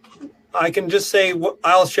 I can just say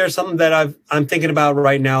I'll share something that I'm thinking about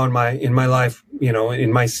right now in my life. In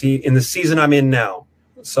the season I'm in now.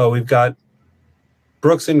 So we've got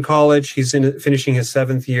Brooks in college. He's finishing his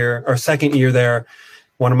second year there.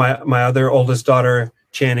 One of my other oldest daughter,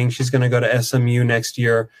 Channing, she's going to go to SMU next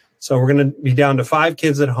year. So we're going to be down to 5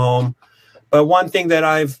 kids at home. But one thing that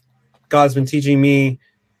God's been teaching me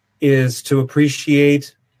is to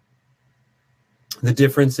appreciate the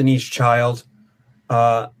difference in each child.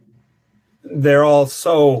 They're all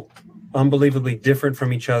so unbelievably different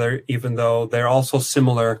from each other, even though they're all so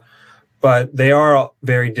similar. but they are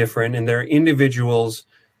very different and they're individuals.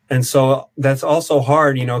 And so that's also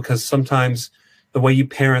hard, you know, because sometimes the way you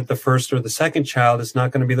parent the first or the second child is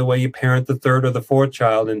not going to be the way you parent the third or the fourth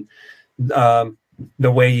child. And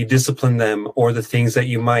the way you discipline them or the things that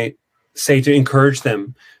you might say to encourage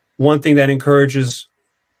them. One thing that encourages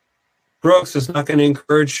Brooks is not going to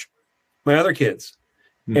encourage my other kids.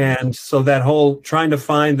 Mm-hmm. And so that whole trying to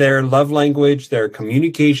find their love language, their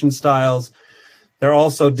communication styles, they're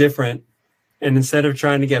also different. And instead of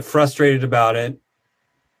trying to get frustrated about it,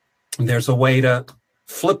 there's a way to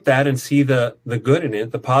flip that and see the good in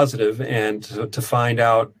it, the positive, and to find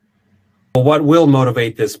out, well, what will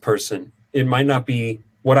motivate this person. It might not be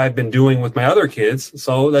what I've been doing with my other kids,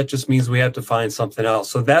 so that just means we have to find something else.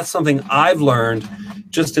 So that's something I've learned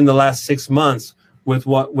just in the last 6 months with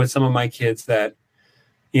some of my kids, that,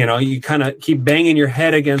 you know, you kind of keep banging your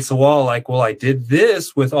head against the wall like, well, I did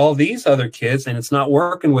this with all these other kids and it's not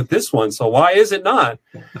working with this one, so why is it not?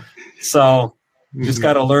 So you just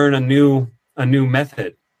got to learn a new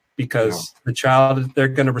method, because the child, they're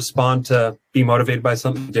going to respond to be motivated by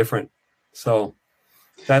something different. So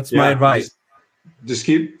that's my advice. Just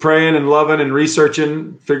keep praying and loving and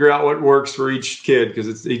researching, figure out what works for each kid,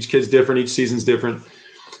 because each kid's different, each season's different.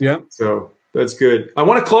 Yeah. So that's good. I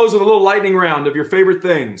want to close with a little lightning round of your favorite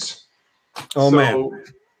things. Oh, man.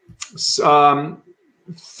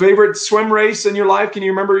 Favorite swim race in your life? Can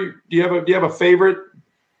you remember? Do you have a favorite?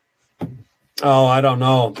 Oh, I don't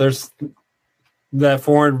know. There's that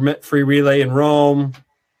 400 free relay in Rome,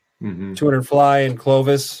 200 fly in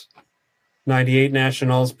Clovis, 98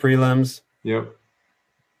 nationals, prelims. Yep.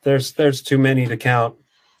 There's too many to count.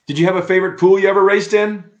 Did you have a favorite pool you ever raced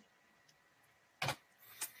in?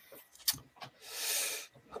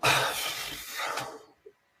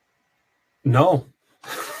 No.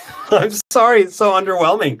 I'm sorry. It's so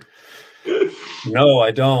underwhelming. No, I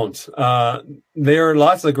don't. There are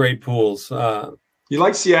lots of great pools. You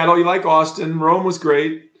like Seattle. You like Austin. Rome was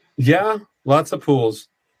great. Yeah, lots of pools.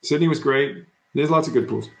 Sydney was great. There's lots of good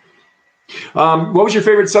pools. What was your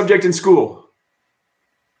favorite subject in school?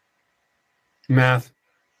 Math.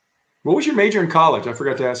 What was your major in college? I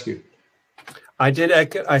forgot to ask you.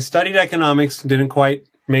 I studied economics. Didn't quite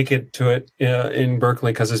make it to it in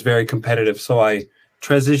Berkeley because it's very competitive. So I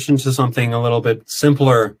transitioned to something a little bit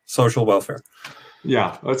simpler, social welfare.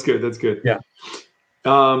 Yeah, that's good. That's good. Yeah.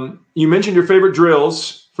 You mentioned your favorite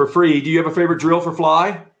drills for free. Do you have a favorite drill for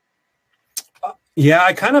fly? Yeah,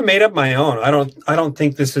 I kind of made up my own. I don't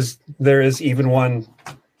think there is even one,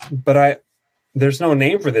 but there's no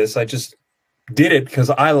name for this. I just did it because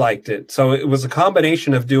I liked it. So it was a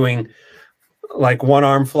combination of doing like one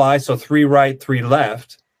arm fly, so 3 right, 3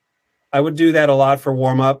 left. I would do that a lot for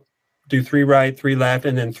warm up, do 3 right, 3 left,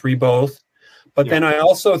 and then 3 both. But then I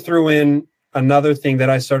also threw in another thing that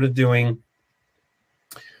I started doing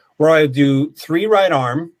where I would do 3 right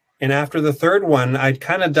arm, and after the third one, I'd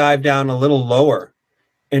kind of dive down a little lower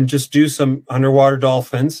and just do some underwater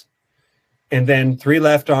dolphins, and then 3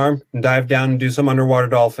 left arm and dive down and do some underwater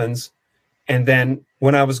dolphins. And then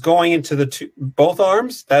when I was going into both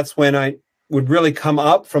arms, that's when I would really come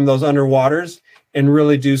up from those underwaters and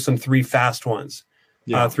really do some 3 fast ones,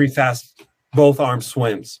 3 fast both arm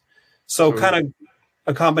swims. So kind of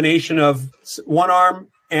a combination of one arm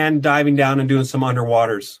and diving down and doing some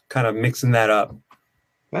underwaters, kind of mixing that up.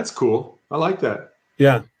 That's cool. I like that.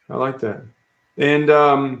 Yeah. I like that.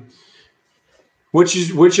 And which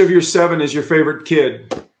of your 7 is your favorite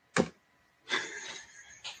kid?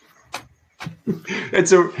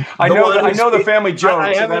 I know the family joke,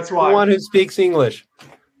 I so that's why. The one who speaks English.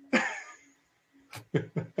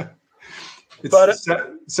 It's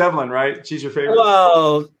Sevlin, right? She's your favorite?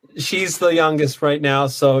 Well, she's the youngest right now,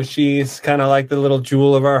 so she's kind of like the little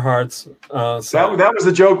jewel of our hearts. That was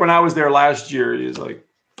the joke when I was there last year. He was like,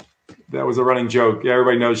 that was a running joke. Yeah,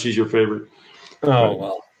 everybody knows she's your favorite. Oh,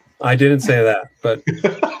 well, I didn't say that, but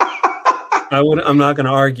I'm not going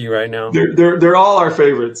to argue right now. They're all our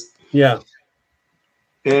favorites. Yeah.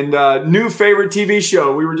 And new favorite TV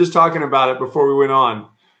show. We were just talking about it before we went on.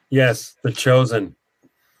 Yes, The Chosen.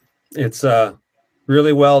 It's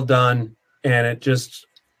really well done, and it just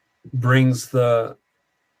brings the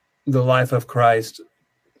life of Christ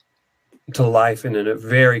to life in a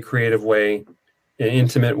very creative way, an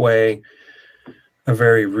intimate way, a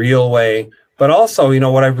very real way. But also, you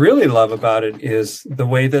know, what I really love about it is the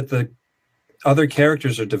way that the other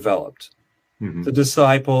characters are developed. Mm-hmm. The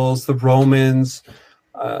disciples, the Romans,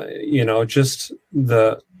 you know, just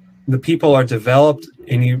the people are developed,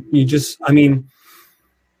 and you just, I mean,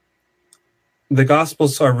 the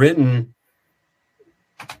Gospels are written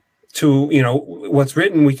to, you know, what's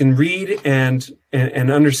written we can read, and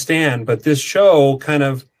and understand. But this show kind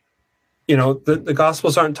of, the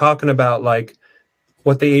Gospels aren't talking about like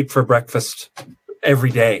what they ate for breakfast every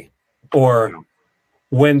day or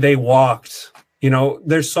when they walked.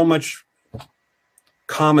 There's so much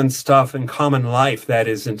common stuff and common life that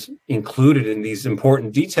isn't included in these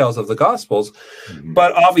important details of the Gospels.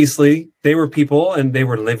 But obviously they were people and they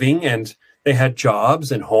were living and they had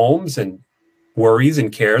jobs and homes and worries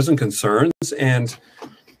and cares and concerns and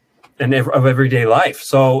of everyday life.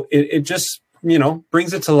 So it just,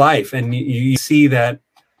 brings it to life. And you see that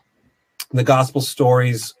the gospel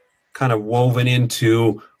stories kind of woven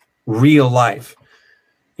into real life.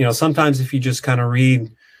 Sometimes if you just kind of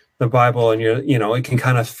read the Bible and it can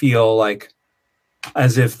kind of feel like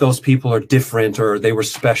as if those people are different or they were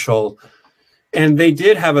special, and they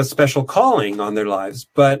did have a special calling on their lives,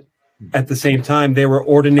 but at the same time, they were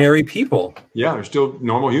ordinary people. Yeah, they're still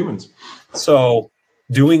normal humans. So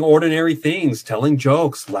doing ordinary things, telling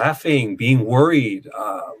jokes, laughing, being worried,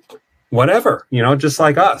 whatever, just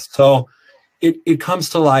like us. So it comes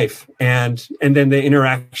to life. And then the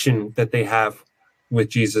interaction that they have with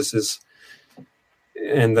Jesus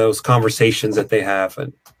and those conversations that they have.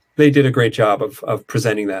 And they did a great job of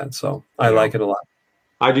presenting that. So I like it a lot.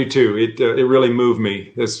 I do too. It really moved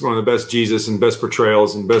me. It's one of the best Jesus and best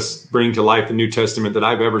portrayals and best bringing to life the New Testament that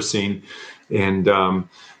I've ever seen. And,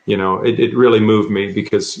 it really moved me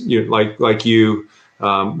because we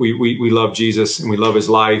love Jesus and we love his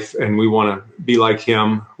life and we want to be like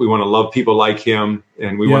him. We want to love people like him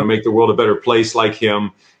and we want to make the world a better place like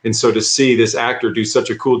him. And so to see this actor do such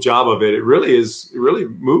a cool job of it, it really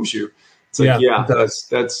moves you. It's like,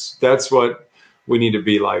 that's what we need to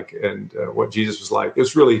be like and what Jesus was like. It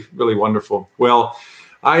was really, really wonderful. Well,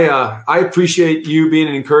 I appreciate you being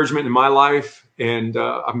an encouragement in my life. And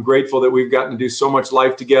I'm grateful that we've gotten to do so much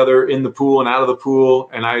life together in the pool and out of the pool.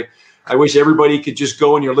 And I wish everybody could just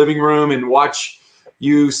go in your living room and watch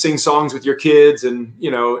you sing songs with your kids. And,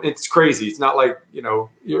 it's crazy. It's not like,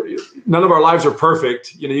 none of our lives are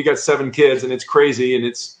perfect. You got 7 kids and it's crazy and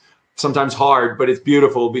it's sometimes hard, but it's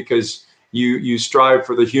beautiful because you strive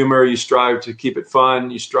for the humor, you strive to keep it fun,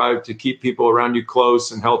 you strive to keep people around you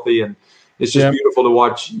close and healthy. And it's just beautiful to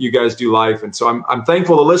watch you guys do life. And so I'm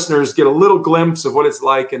thankful the listeners get a little glimpse of what it's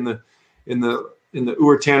like in the Ugur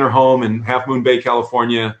Taner home in Half Moon Bay,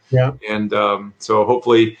 California. Yeah. And so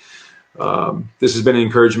hopefully this has been an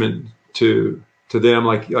encouragement to them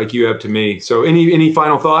like you have to me. So any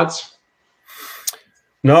final thoughts?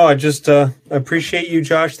 No, I just appreciate you,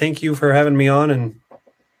 Josh. Thank you for having me on, and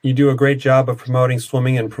you do a great job of promoting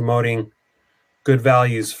swimming and promoting good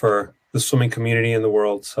values for the swimming community in the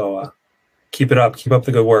world. So keep it up. Keep up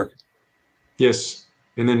the good work. Yes.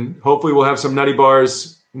 And then hopefully we'll have some nutty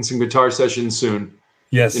bars and some guitar sessions soon.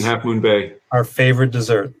 Yes. In Half Moon Bay. Our favorite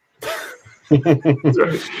dessert. That's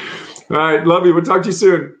right. All right. Love you. We'll talk to you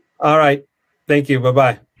soon. All right. Thank you.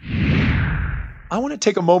 Bye-bye. I want to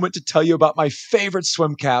take a moment to tell you about my favorite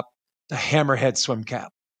swim cap, the Hammerhead swim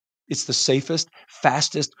cap. It's the safest,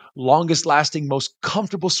 fastest, longest lasting, most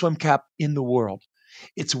comfortable swim cap in the world.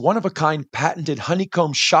 Its one-of-a-kind patented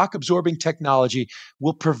honeycomb shock-absorbing technology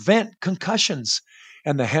will prevent concussions.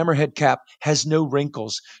 And the Hammerhead cap has no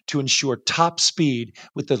wrinkles to ensure top speed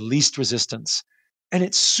with the least resistance. And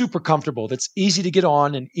it's super comfortable. That's easy to get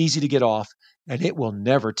on and easy to get off, and it will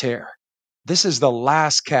never tear. This is the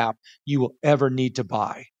last cap you will ever need to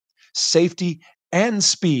buy. Safety and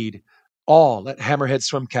speed, all at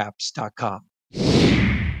hammerheadswimcaps.com.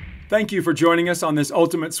 Thank you for joining us on this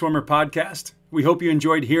Ultimate Swimmer podcast. We hope you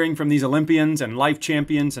enjoyed hearing from these Olympians and life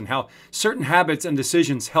champions and how certain habits and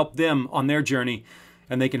decisions help them on their journey,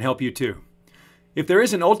 and they can help you too. If there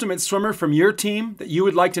is an Ultimate Swimmer from your team that you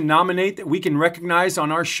would like to nominate that we can recognize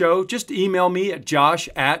on our show, just email me at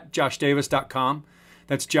josh@joshdavis.com.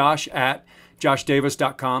 That's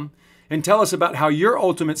josh@joshdavis.com. And tell us about how your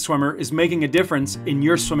Ultimate Swimmer is making a difference in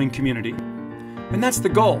your swimming community. And that's the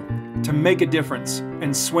goal, to make a difference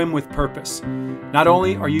and swim with purpose. Not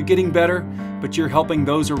only are you getting better, but you're helping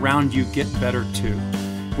those around you get better too.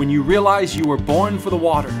 When you realize you were born for the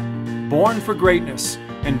water, born for greatness,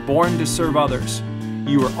 and born to serve others,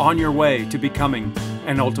 you are on your way to becoming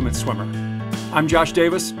an Ultimate Swimmer. I'm Josh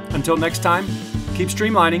Davis. Until next time, keep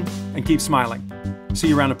streamlining and keep smiling. See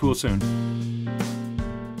you around the pool soon.